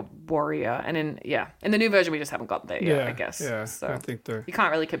 She was like a warrior, and in the new version we just haven't gotten there yet, I guess. Yeah, so I think you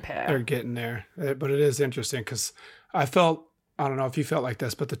can't really compare. They're getting there, but it is interesting because I don't know if you felt like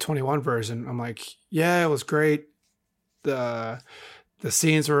this, but the 21 version, I'm like, yeah, it was great. The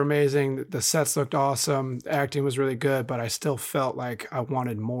scenes were amazing. The sets looked awesome. The acting was really good, but I still felt like I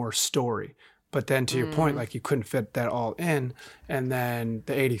wanted more story. But then to your point, like you couldn't fit that all in. And then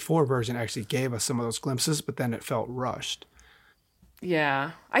the 84 version actually gave us some of those glimpses, but then it felt rushed.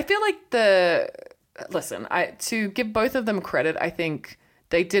 Yeah. I feel like to give both of them credit, I think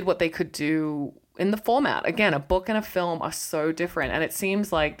they did what they could do in the format. Again, a book and a film are so different. And it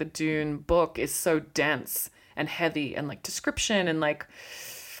seems like the Dune book is so dense and heavy and like description and like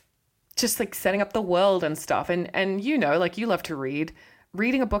just like setting up the world and stuff. And like you love to read.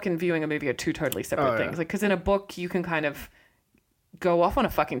 Reading a book and viewing a movie are two totally separate things. Like, because in a book you can kind of go off on a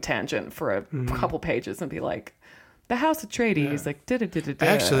fucking tangent for a couple pages and be like, the House Atreides, like da-da-da-da-da.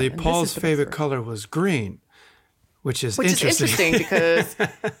 Actually, Paul's favorite color was green, which is interesting because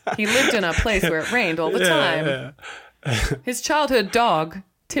he lived in a place where it rained all the time. Yeah. His childhood dog,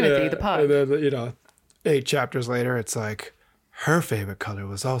 Timothy the pug. And then, 8 chapters later, it's like, her favorite color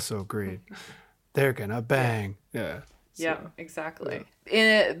was also green. They're gonna bang. Yeah. Yeah, exactly.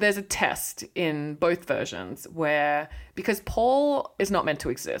 There's a test in both versions because Paul is not meant to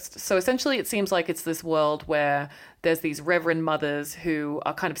exist. So essentially it seems like it's this world where there's these reverend mothers who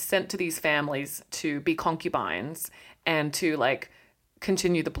are kind of sent to these families to be concubines and to like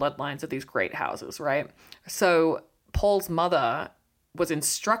continue the bloodlines of these great houses, right? So Paul's mother was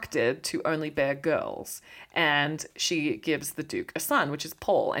instructed to only bear girls, and she gives the Duke a son, which is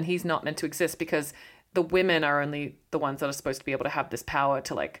Paul, and he's not meant to exist because the women are only the ones that are supposed to be able to have this power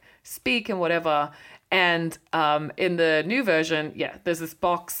to like speak and whatever. And in the new version, there's this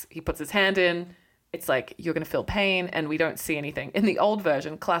box, he puts his hand in, it's like you're going to feel pain and we don't see anything. In the old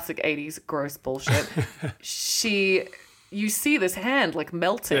version, classic 80s gross bullshit, you see this hand like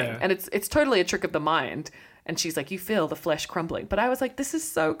melting and it's totally a trick of the mind. And she's like, you feel the flesh crumbling. But I was like, this is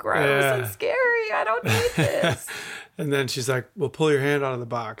so gross and scary. I don't need this. And then she's like, well, pull your hand out of the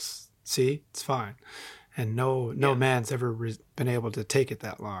box. See, it's fine. And no man's ever been able to take it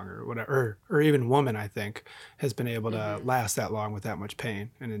that long or whatever. Or even woman, I think, has been able to last that long with that much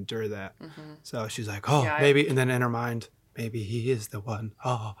pain and endure that. So she's like, maybe. And then in her mind, maybe he is the one.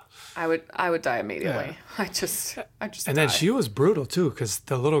 Oh, I would die immediately. I just. And then she was brutal too, because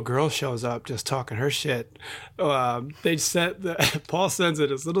the little girl shows up just talking her shit. Paul sends it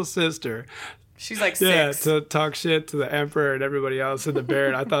his little sister. She's like 6. To talk shit to the emperor and everybody else in the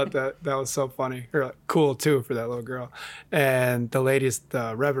Baron. I thought that was so funny, or like, cool too for that little girl. And the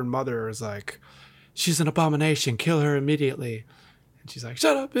Reverend Mother is like, she's an abomination. Kill her immediately. And she's like,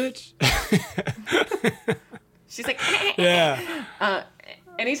 shut up, bitch. She's like, yeah.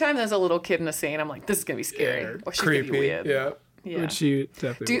 Anytime there's a little kid in a scene, I'm like, this is gonna be scary or she's creepy. Gonna be weird. Yeah. Which she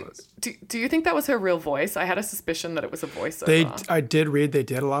definitely was. Do you think that was her real voice? I had a suspicion that it was a voiceover. I did read they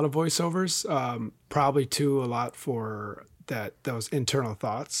did a lot of voiceovers, probably too a lot for those internal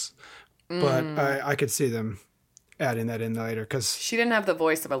thoughts. But I could see them adding that in later because she didn't have the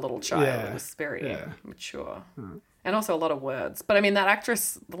voice of a little child. It was very mature. And also a lot of words. But I mean, the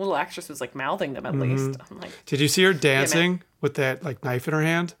little actress was like mouthing them at least. I'm like, did you see her dancing with that like knife in her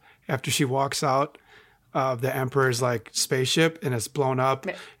hand after she walks out of the Emperor's like spaceship and it's blown up?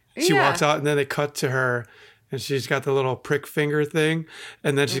 She walks out and then they cut to her and she's got the little prick finger thing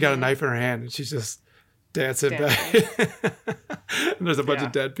and then she's got a knife in her hand and she's just dancing back. And there's a bunch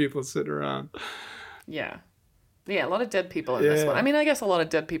of dead people sitting around. Yeah, a lot of dead people in this one. I mean, I guess a lot of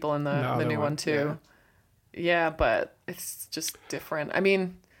dead people in the new one too. Yeah, but it's just different. I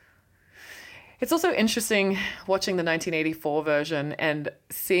mean, it's also interesting watching the 1984 version and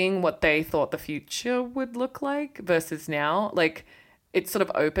seeing what they thought the future would look like versus now. Like, it sort of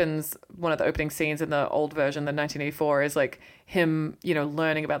opens, one of the opening scenes in the old version, the 1984, is like him,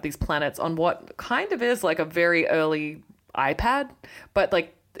 learning about these planets on what kind of is like a very early iPad, but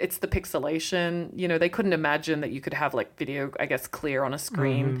like it's the pixelation. They couldn't imagine that you could have like video, I guess, clear on a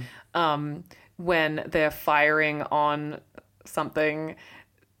screen. When they're firing on something,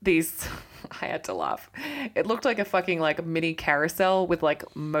 I had to laugh. It looked like a fucking like mini carousel with like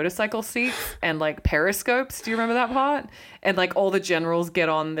motorcycle seats and like periscopes. Do you remember that part? And like all the generals get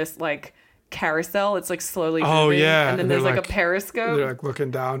on this like carousel. It's like slowly moving. Oh yeah. And then there's like a periscope. They're like looking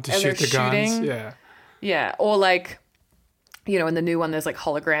down to shoot the guns. Yeah. Yeah. Or like, in the new one, there's like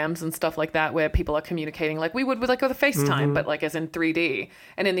holograms and stuff like that where people are communicating like we would with like with a FaceTime, but like as in 3D.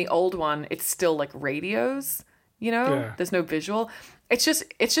 And in the old one, it's still like radios, there's no visual. It's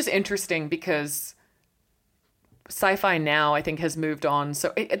just interesting because sci-fi now, I think, has moved on.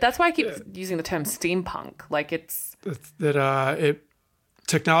 So that's why I keep using the term steampunk. Like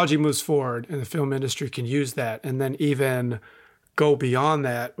technology moves forward and the film industry can use that and then even go beyond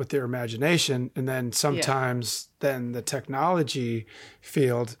that with their imagination. And then sometimes then the technology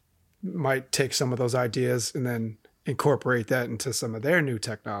field might take some of those ideas and then incorporate that into some of their new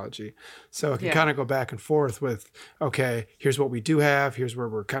technology. So it can kind of go back and forth with, okay, here's what we do have, here's where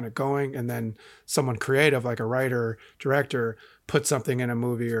we're kind of going. And then someone creative, like a writer, director, put something in a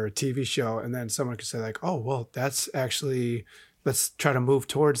movie or a TV show. And then someone could say like, oh, well, that's actually, let's try to move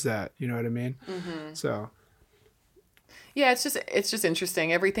towards that. You know what I mean? So... yeah, it's just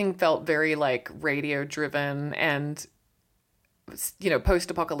interesting. Everything felt very like radio driven and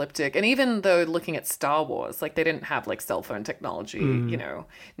post-apocalyptic. And even though looking at Star Wars, like they didn't have like cell phone technology,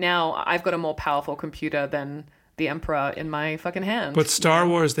 Now I've got a more powerful computer than the Emperor in my fucking hand. But Star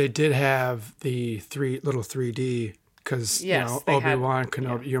Wars, they did have the 3D because Obi-Wan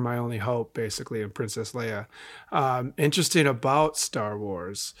Kenobi, you're my only hope, basically, and Princess Leia. Interesting about Star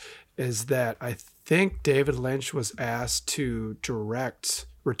Wars is that I think David Lynch was asked to direct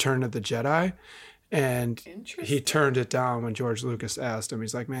Return of the Jedi, and he turned it down when George Lucas asked him.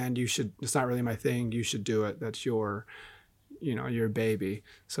 He's like, man, it's not really my thing. You should do it. That's your baby.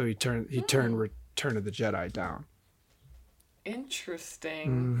 So he turned Return of the Jedi down.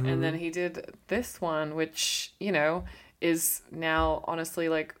 Interesting. And then he did this one, which, is now honestly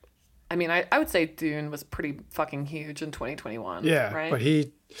like, I mean, I would say Dune was pretty fucking huge in 2021. Yeah, right? But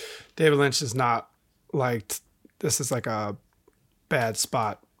David Lynch is not this is like a bad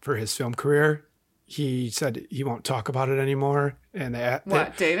spot for his film career. He said he won't talk about it anymore. And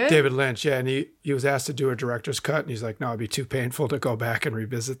David? David Lynch, yeah. And he was asked to do a director's cut, and he's like, no, it'd be too painful to go back and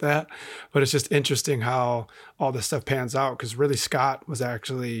revisit that. But it's just interesting how all this stuff pans out, because Ridley Scott was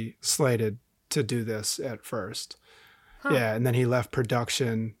actually slated to do this at first. Yeah, and then he left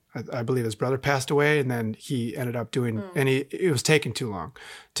production. I believe his brother passed away, and then he ended up doing, and it was taking too long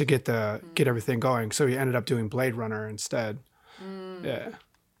to get everything going. So he ended up doing Blade Runner instead. Yeah.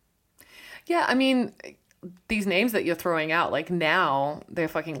 Yeah, I mean, these names that you're throwing out, like now they're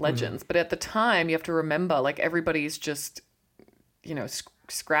fucking legends. But at the time, you have to remember, like everybody's just,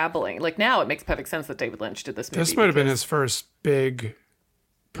 scrabbling. Like now it makes perfect sense that David Lynch did this movie. This might have been his first big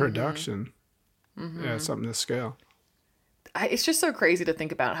production. Yeah, something this scale. It's just so crazy to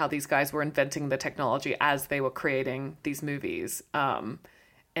think about how these guys were inventing the technology as they were creating these movies. And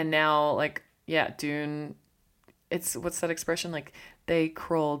now, like, yeah, Dune, it's, what's that expression? Like, they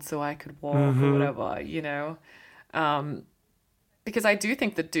crawled so I could walk or whatever, because I do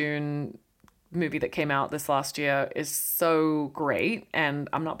think the Dune movie that came out this last year is so great, and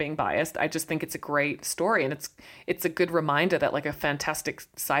I'm not being biased. I just think it's a great story, and it's a good reminder that like a fantastic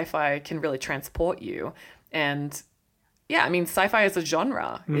sci-fi can really transport you. And yeah, I mean, sci-fi as a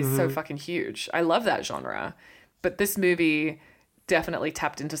genre is so fucking huge. I love that genre. But this movie definitely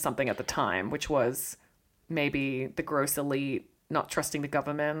tapped into something at the time, which was maybe the gross elite not trusting the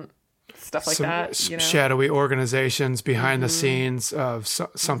government, stuff like that. Shadowy organizations behind the scenes of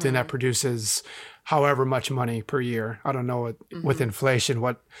something that produces however much money per year. I don't know with inflation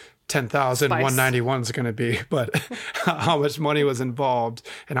what 10,191 is going to be, but how much money was involved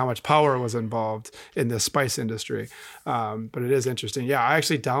and how much power was involved in the spice industry. But it is interesting. Yeah, I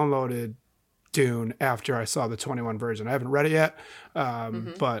actually downloaded Dune after I saw the 21 version. I haven't read it yet,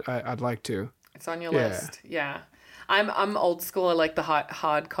 but I'd like to. It's on your list. Yeah. I'm old school. I like the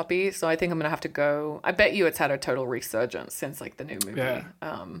hard copy, so I think I'm gonna have to go. I bet you it's had a total resurgence since like the new movie,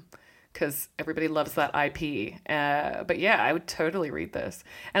 because everybody loves that IP. But yeah, I would totally read this.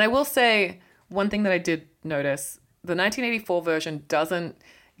 And I will say one thing that I did notice: the 1984 version doesn't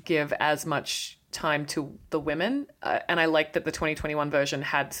give as much time to the women, and I like that the 2021 version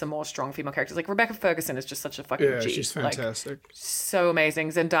had some more strong female characters. Like Rebecca Ferguson is just such a fucking G. She's fantastic. Like, so amazing.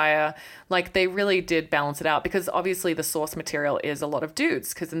 Zendaya, like they really did balance it out, because obviously the source material is a lot of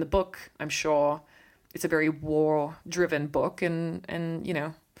dudes, because in the book, I'm sure it's a very war-driven book, and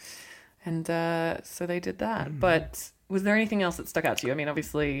so they did that. But was there anything else that stuck out to you? I mean,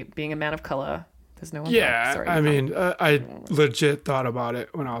 obviously being a man of color, there's no one. Yeah, I legit thought about it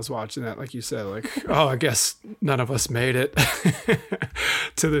when I was watching that. Like you said, like, oh, I guess none of us made it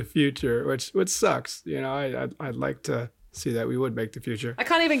to the future, which sucks. I'd like to see that we would make the future. I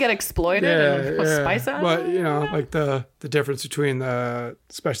can't even get exploited and put spice out. But like the difference between the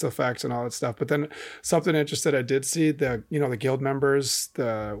special effects and all that stuff. But then something interesting I did see, the guild members,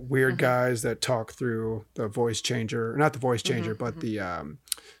 the weird guys that talk through the voice changer, not the voice changer, but the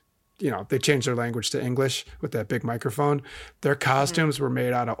they changed their language to English with that big microphone. Their costumes were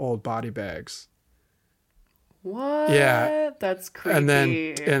made out of old body bags. What? Yeah. That's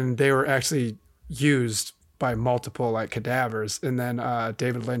creepy. And they were actually used by multiple like cadavers. And then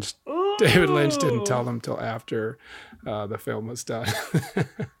David Lynch didn't tell them till after the film was done.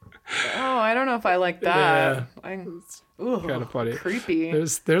 Oh, I don't know if I like that. Yeah. Kind of funny. Creepy.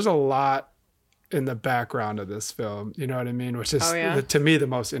 There's a lot in the background of this film, you know what I mean? Which is to me the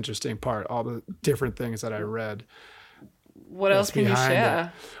most interesting part. All the different things that I read. What else can you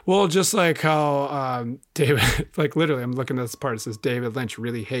share? Well, just like how David, like literally, I'm looking at this part. It says David Lynch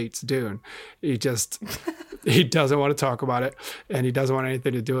really hates Dune. He doesn't want to talk about it, and he doesn't want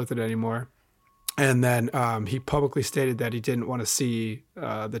anything to do with it anymore. And then he publicly stated that he didn't want to see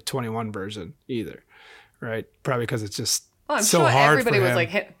the 21 version either, right? Probably because it's just so sure hard everybody for was him.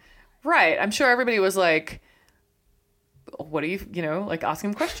 like, right. I'm sure everybody was like, what do you, like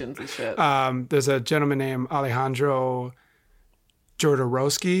asking him questions and shit. There's a gentleman named Alejandro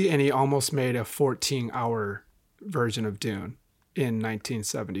Jodorowsky, and he almost made a 14-hour version of Dune in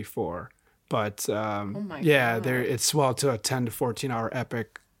 1974. But it swelled to a 10 to 14-hour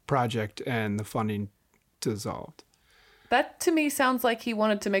epic project, and the funding dissolved. That to me sounds like he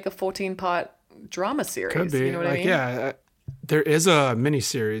wanted to make a 14-part drama series. Could be. You know what I mean? Yeah. There is a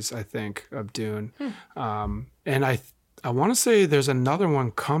miniseries, I think, of Dune. And I want to say there's another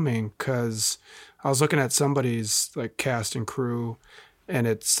one coming, because I was looking at somebody's like cast and crew, and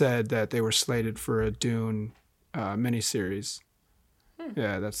it said that they were slated for a Dune miniseries.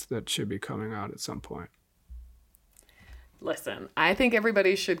 Yeah, that should be coming out at some point. Listen, I think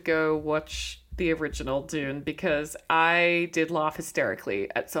everybody should go watch the original Dune, because I did laugh hysterically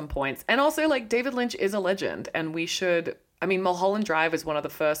at some points. And also, like, David Lynch is a legend, and we should... I mean, Mulholland Drive is one of the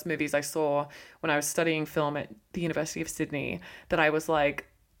first movies I saw when I was studying film at the University of Sydney, that I was like,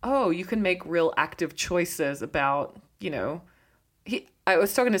 oh, you can make real active choices about, I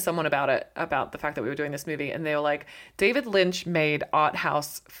was talking to someone about the fact that we were doing this movie, and they were like, David Lynch made art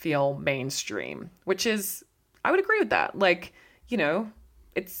house feel mainstream, which is, I would agree with that. Like, you know,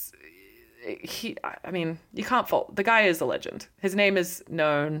 I mean, you can't fault, the guy is a legend. His name is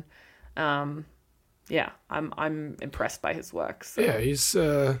known. Yeah, I'm impressed by his work. So. Yeah, he's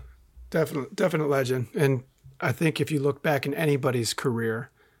definite legend. And I think if you look back in anybody's career,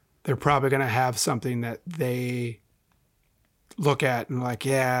 they're probably going to have something that they look at and like,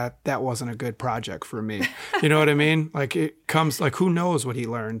 yeah, that wasn't a good project for me. You know what I mean? Like it comes like, who knows what he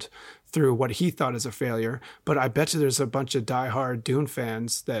learned through what he thought is a failure. But I bet you there's a bunch of diehard Dune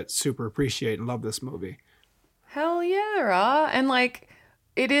fans that super appreciate and love this movie. Hell yeah, there are. And like,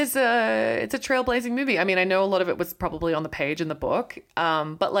 it's a trailblazing movie. I mean, I know a lot of it was probably on the page in the book.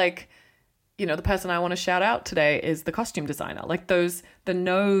 But like, you know, the person I want to shout out today is the costume designer. Like the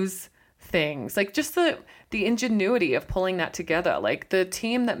nose things, like just the ingenuity of pulling that together. Like the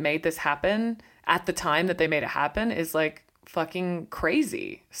team that made this happen at the time that they made it happen is like fucking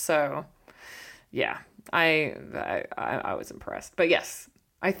crazy. So yeah, I was impressed. But yes,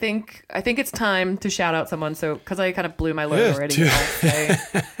 I think it's time to shout out someone. So because I kind of blew my load already,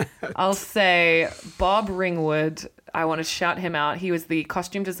 I'll say Bob Ringwood. I want to shout him out. He was the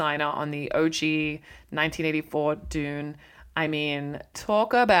costume designer on the OG 1984 Dune. I mean,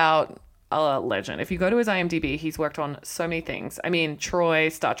 talk about a legend. If you go to his IMDb, he's worked on so many things. I mean, Troy,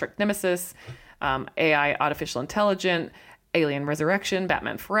 Star Trek Nemesis, AI, Artificial Intelligence, Alien Resurrection,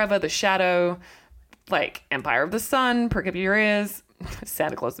 Batman Forever, The Shadow, like Empire of the Sun, Prick Up Your Ears,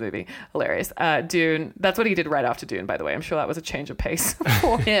 Santa Claus movie, hilarious. Dune, that's what he did right after Dune, by the way. I'm sure that was a change of pace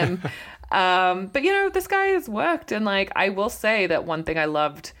for him. But you know, this guy has worked, and like I will say that one thing I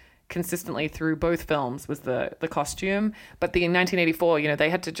loved consistently through both films was the costume. But in 1984, you know, they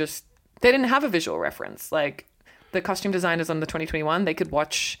didn't have a visual reference. Like the costume designers on the 2021, they could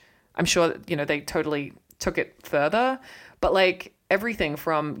watch, I'm sure, you know, they totally took it further. But like everything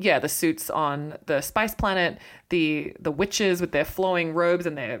from, the suits on the Spice Planet, the witches with their flowing robes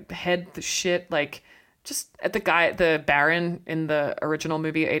and their head, the shit, like just the Baron in the original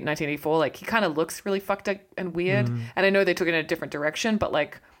movie 1984, like he kind of looks really fucked up and weird. And I know they took it in a different direction, but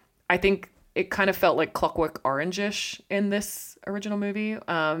like, I think it kind of felt like Clockwork Orange-ish in this original movie,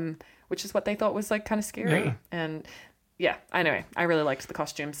 which is what they thought was like kind of scary. Yeah. And yeah, anyway, I really liked the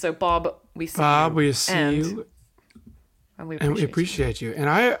costumes. So Bob, we see you. And we appreciate you. And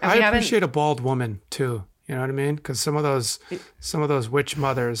I appreciate a bald woman too. You know what I mean? Because some of those witch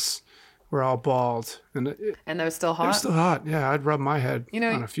mothers were all bald, and they're still hot. They're still hot. Yeah, I'd rub my head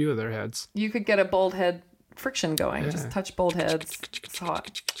on a few of their heads. You could get a bald head friction going. Just touch bald heads. It's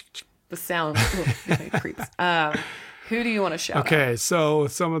hot. The sound creeps. Who do you want to shout out? Okay, so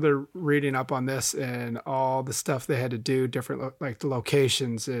some of the reading up on this and all the stuff they had to do, different like the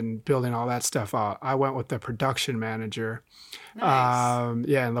locations and building all that stuff out. I went with the production manager. Nice.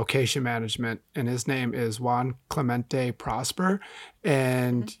 And location management, and his name is Juan Clemente Prosper,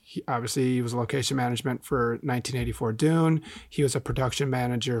 and he was location management for 1984 Dune. He was a production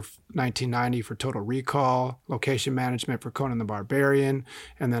manager 1990 for Total Recall, location management for Conan the Barbarian,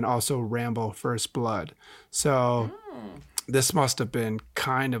 and then also Rambo: First Blood. So this must have been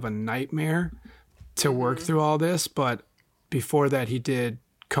kind of a nightmare to work through all this, but before that he did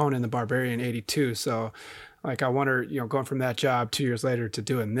Conan the Barbarian 82. So like, I wonder, going from that job 2 years later to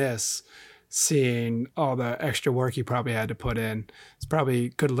doing this, seeing all the extra work he probably had to put in, it's probably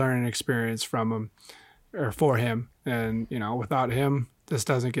good learning experience from him or for him. And, without him, this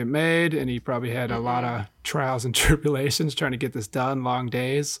doesn't get made. And he probably had a lot of trials and tribulations trying to get this done, long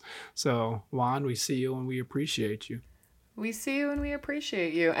days. So Juan, we see you and we appreciate you. We see you and we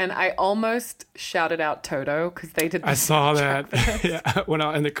appreciate you. And I almost shouted out Toto because they did. I saw that. Yeah, when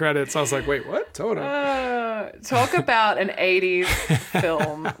in the credits, I was like, "Wait, what? Toto?" Talk about an '80s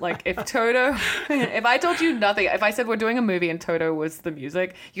film. Like if I told you nothing, if I said we're doing a movie and Toto was the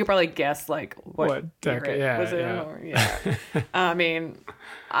music, you could probably guess like what decade was it? I mean,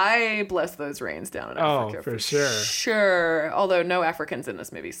 I bless those rains down in Africa. Oh, for sure. Sure. Although no Africans in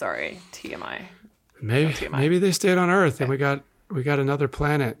this movie. Sorry, TMI. Maybe they stayed on Earth, and we got another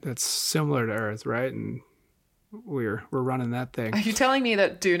planet that's similar to Earth, right? And we're running that thing. Are you telling me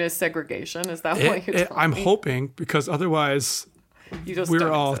that Dune is segregation? Is that what you're telling I'm me? Hoping, because otherwise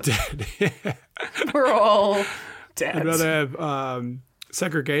we're all dead. We're all dead. I'd rather have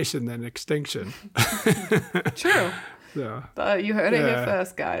segregation than extinction. True. So, you heard it here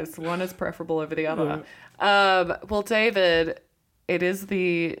first, guys. One is preferable over the other. Well, David, it is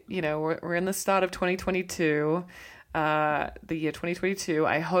we're in the start of 2022, the year 2022.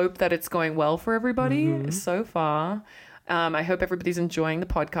 I hope that it's going well for everybody so far. I hope everybody's enjoying the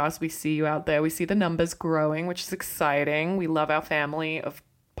podcast. We see you out there. We see the numbers growing, which is exciting. We love our family of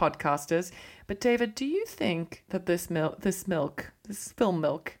podcasters. But David, do you think that this film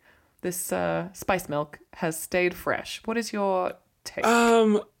milk, spice milk has stayed fresh? What is your take?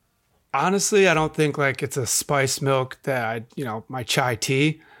 Honestly, I don't think like it's a spice milk that my chai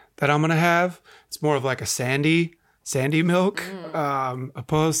tea that I'm gonna have. It's more of like a sandy milk,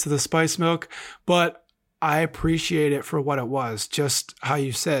 opposed to the spice milk. But I appreciate it for what it was. Just how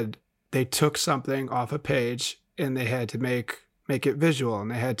you said, they took something off a page and they had to make it visual,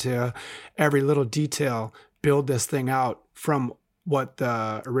 and they had to every little detail build this thing out from what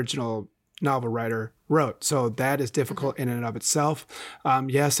the original novel writer wrote. So that is difficult in and of itself.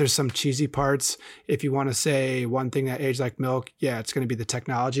 Yes, there's some cheesy parts. If you want to say one thing that aged like milk, yeah, it's going to be the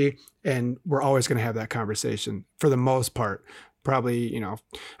technology. And we're always going to have that conversation for the most part. Probably,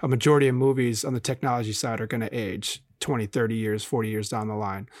 a majority of movies on the technology side are going to age 20, 30 years, 40 years down the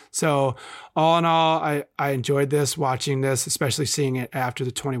line. So all in all, I enjoyed watching this, especially seeing it after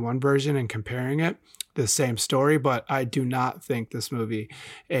the 21 version and comparing it. The same story, but I do not think this movie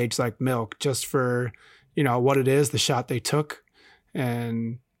aged like milk, just for what it is, the shot they took,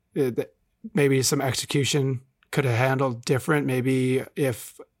 and maybe some execution could have handled different. Maybe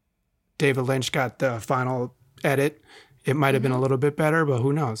if David Lynch got the final edit, it might have been a little bit better, but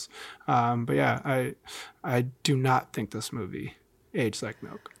who knows? But yeah, I do not think this movie aged like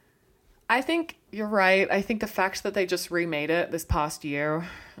milk. I think you're right. I think the fact that they just remade it this past year,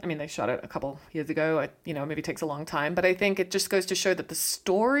 I mean, they shot it a couple years ago, maybe takes a long time, but I think it just goes to show that the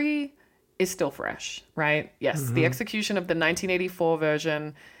story is still fresh, right? Yes, the execution of the 1984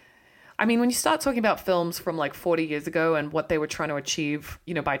 version. I mean, when you start talking about films from like 40 years ago and what they were trying to achieve,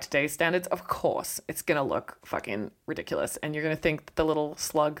 by today's standards, of course, it's going to look fucking ridiculous. And you're going to think that the little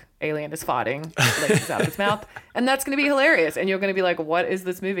slug alien is farting laces out of its mouth. And that's going to be hilarious. And you're going to be like, what is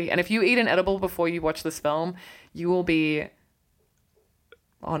this movie? And if you eat an edible before you watch this film, you will be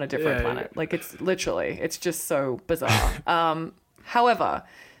on a different planet. Like, it's just so bizarre. However,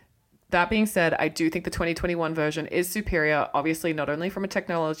 that being said, I do think the 2021 version is superior, obviously, not only from a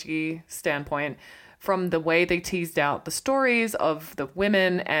technology standpoint, from the way they teased out the stories of the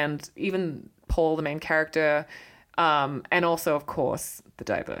women and even Paul, the main character, and also, of course, the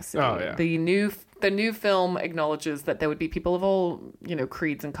diversity. Oh, yeah. The new film acknowledges that there would be people of all,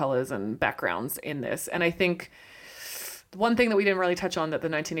 creeds and colors and backgrounds in this. And I think one thing that we didn't really touch on that the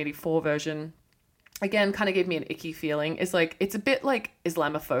 1984 version, again, kind of gave me an icky feeling, is like, it's a bit like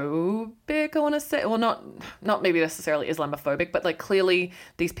Islamophobic, I want to say. Well, not maybe necessarily Islamophobic, but like clearly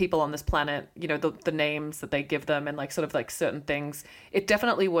these people on this planet, the names that they give them and like sort of like certain things, it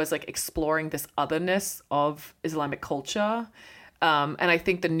definitely was like exploring this otherness of Islamic culture. And I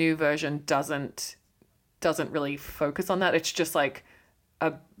think the new version doesn't really focus on that. It's just like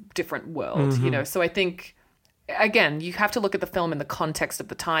a different world, So I think, again, you have to look at the film in the context of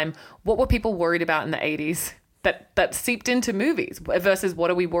the time. What were people worried about in the 80s that seeped into movies versus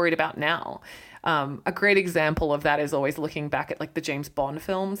what are we worried about now? A great example of that is always looking back at like the James Bond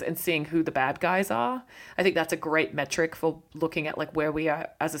films and seeing who the bad guys are. I think that's a great metric for looking at like where we are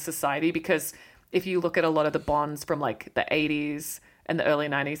as a society, because if you look at a lot of the Bonds from like the 80s and the early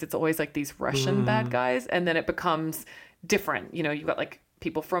 90s, it's always like these Russian bad guys, and then it becomes different. You've got like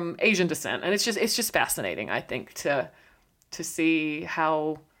people from Asian descent, and it's just fascinating, I think, to see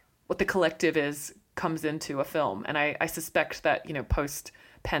how what the collective comes into a film. And I suspect that post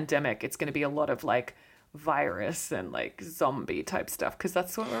pandemic it's going to be a lot of like virus and like zombie type stuff, because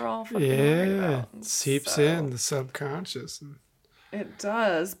that's what we're all fucking worried about. It seeps in the subconscious. It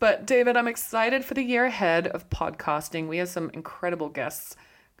does. But David, I'm excited for the year ahead of podcasting. We have some incredible guests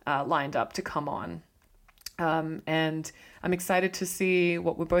lined up to come on. And I'm excited to see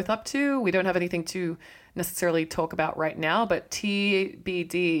what we're both up to. We don't have anything to necessarily talk about right now, but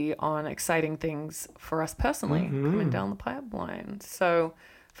TBD on exciting things for us personally coming down the pipeline. So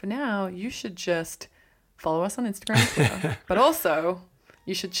for now, you should just follow us on Instagram and Twitter. But also,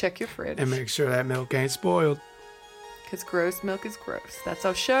 you should check your fridge. And make sure that milk ain't spoiled. Because gross milk is gross. That's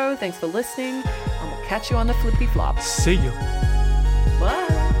our show. Thanks for listening. And we'll catch you on the flippity flop. See you.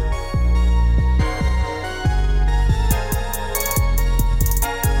 Bye.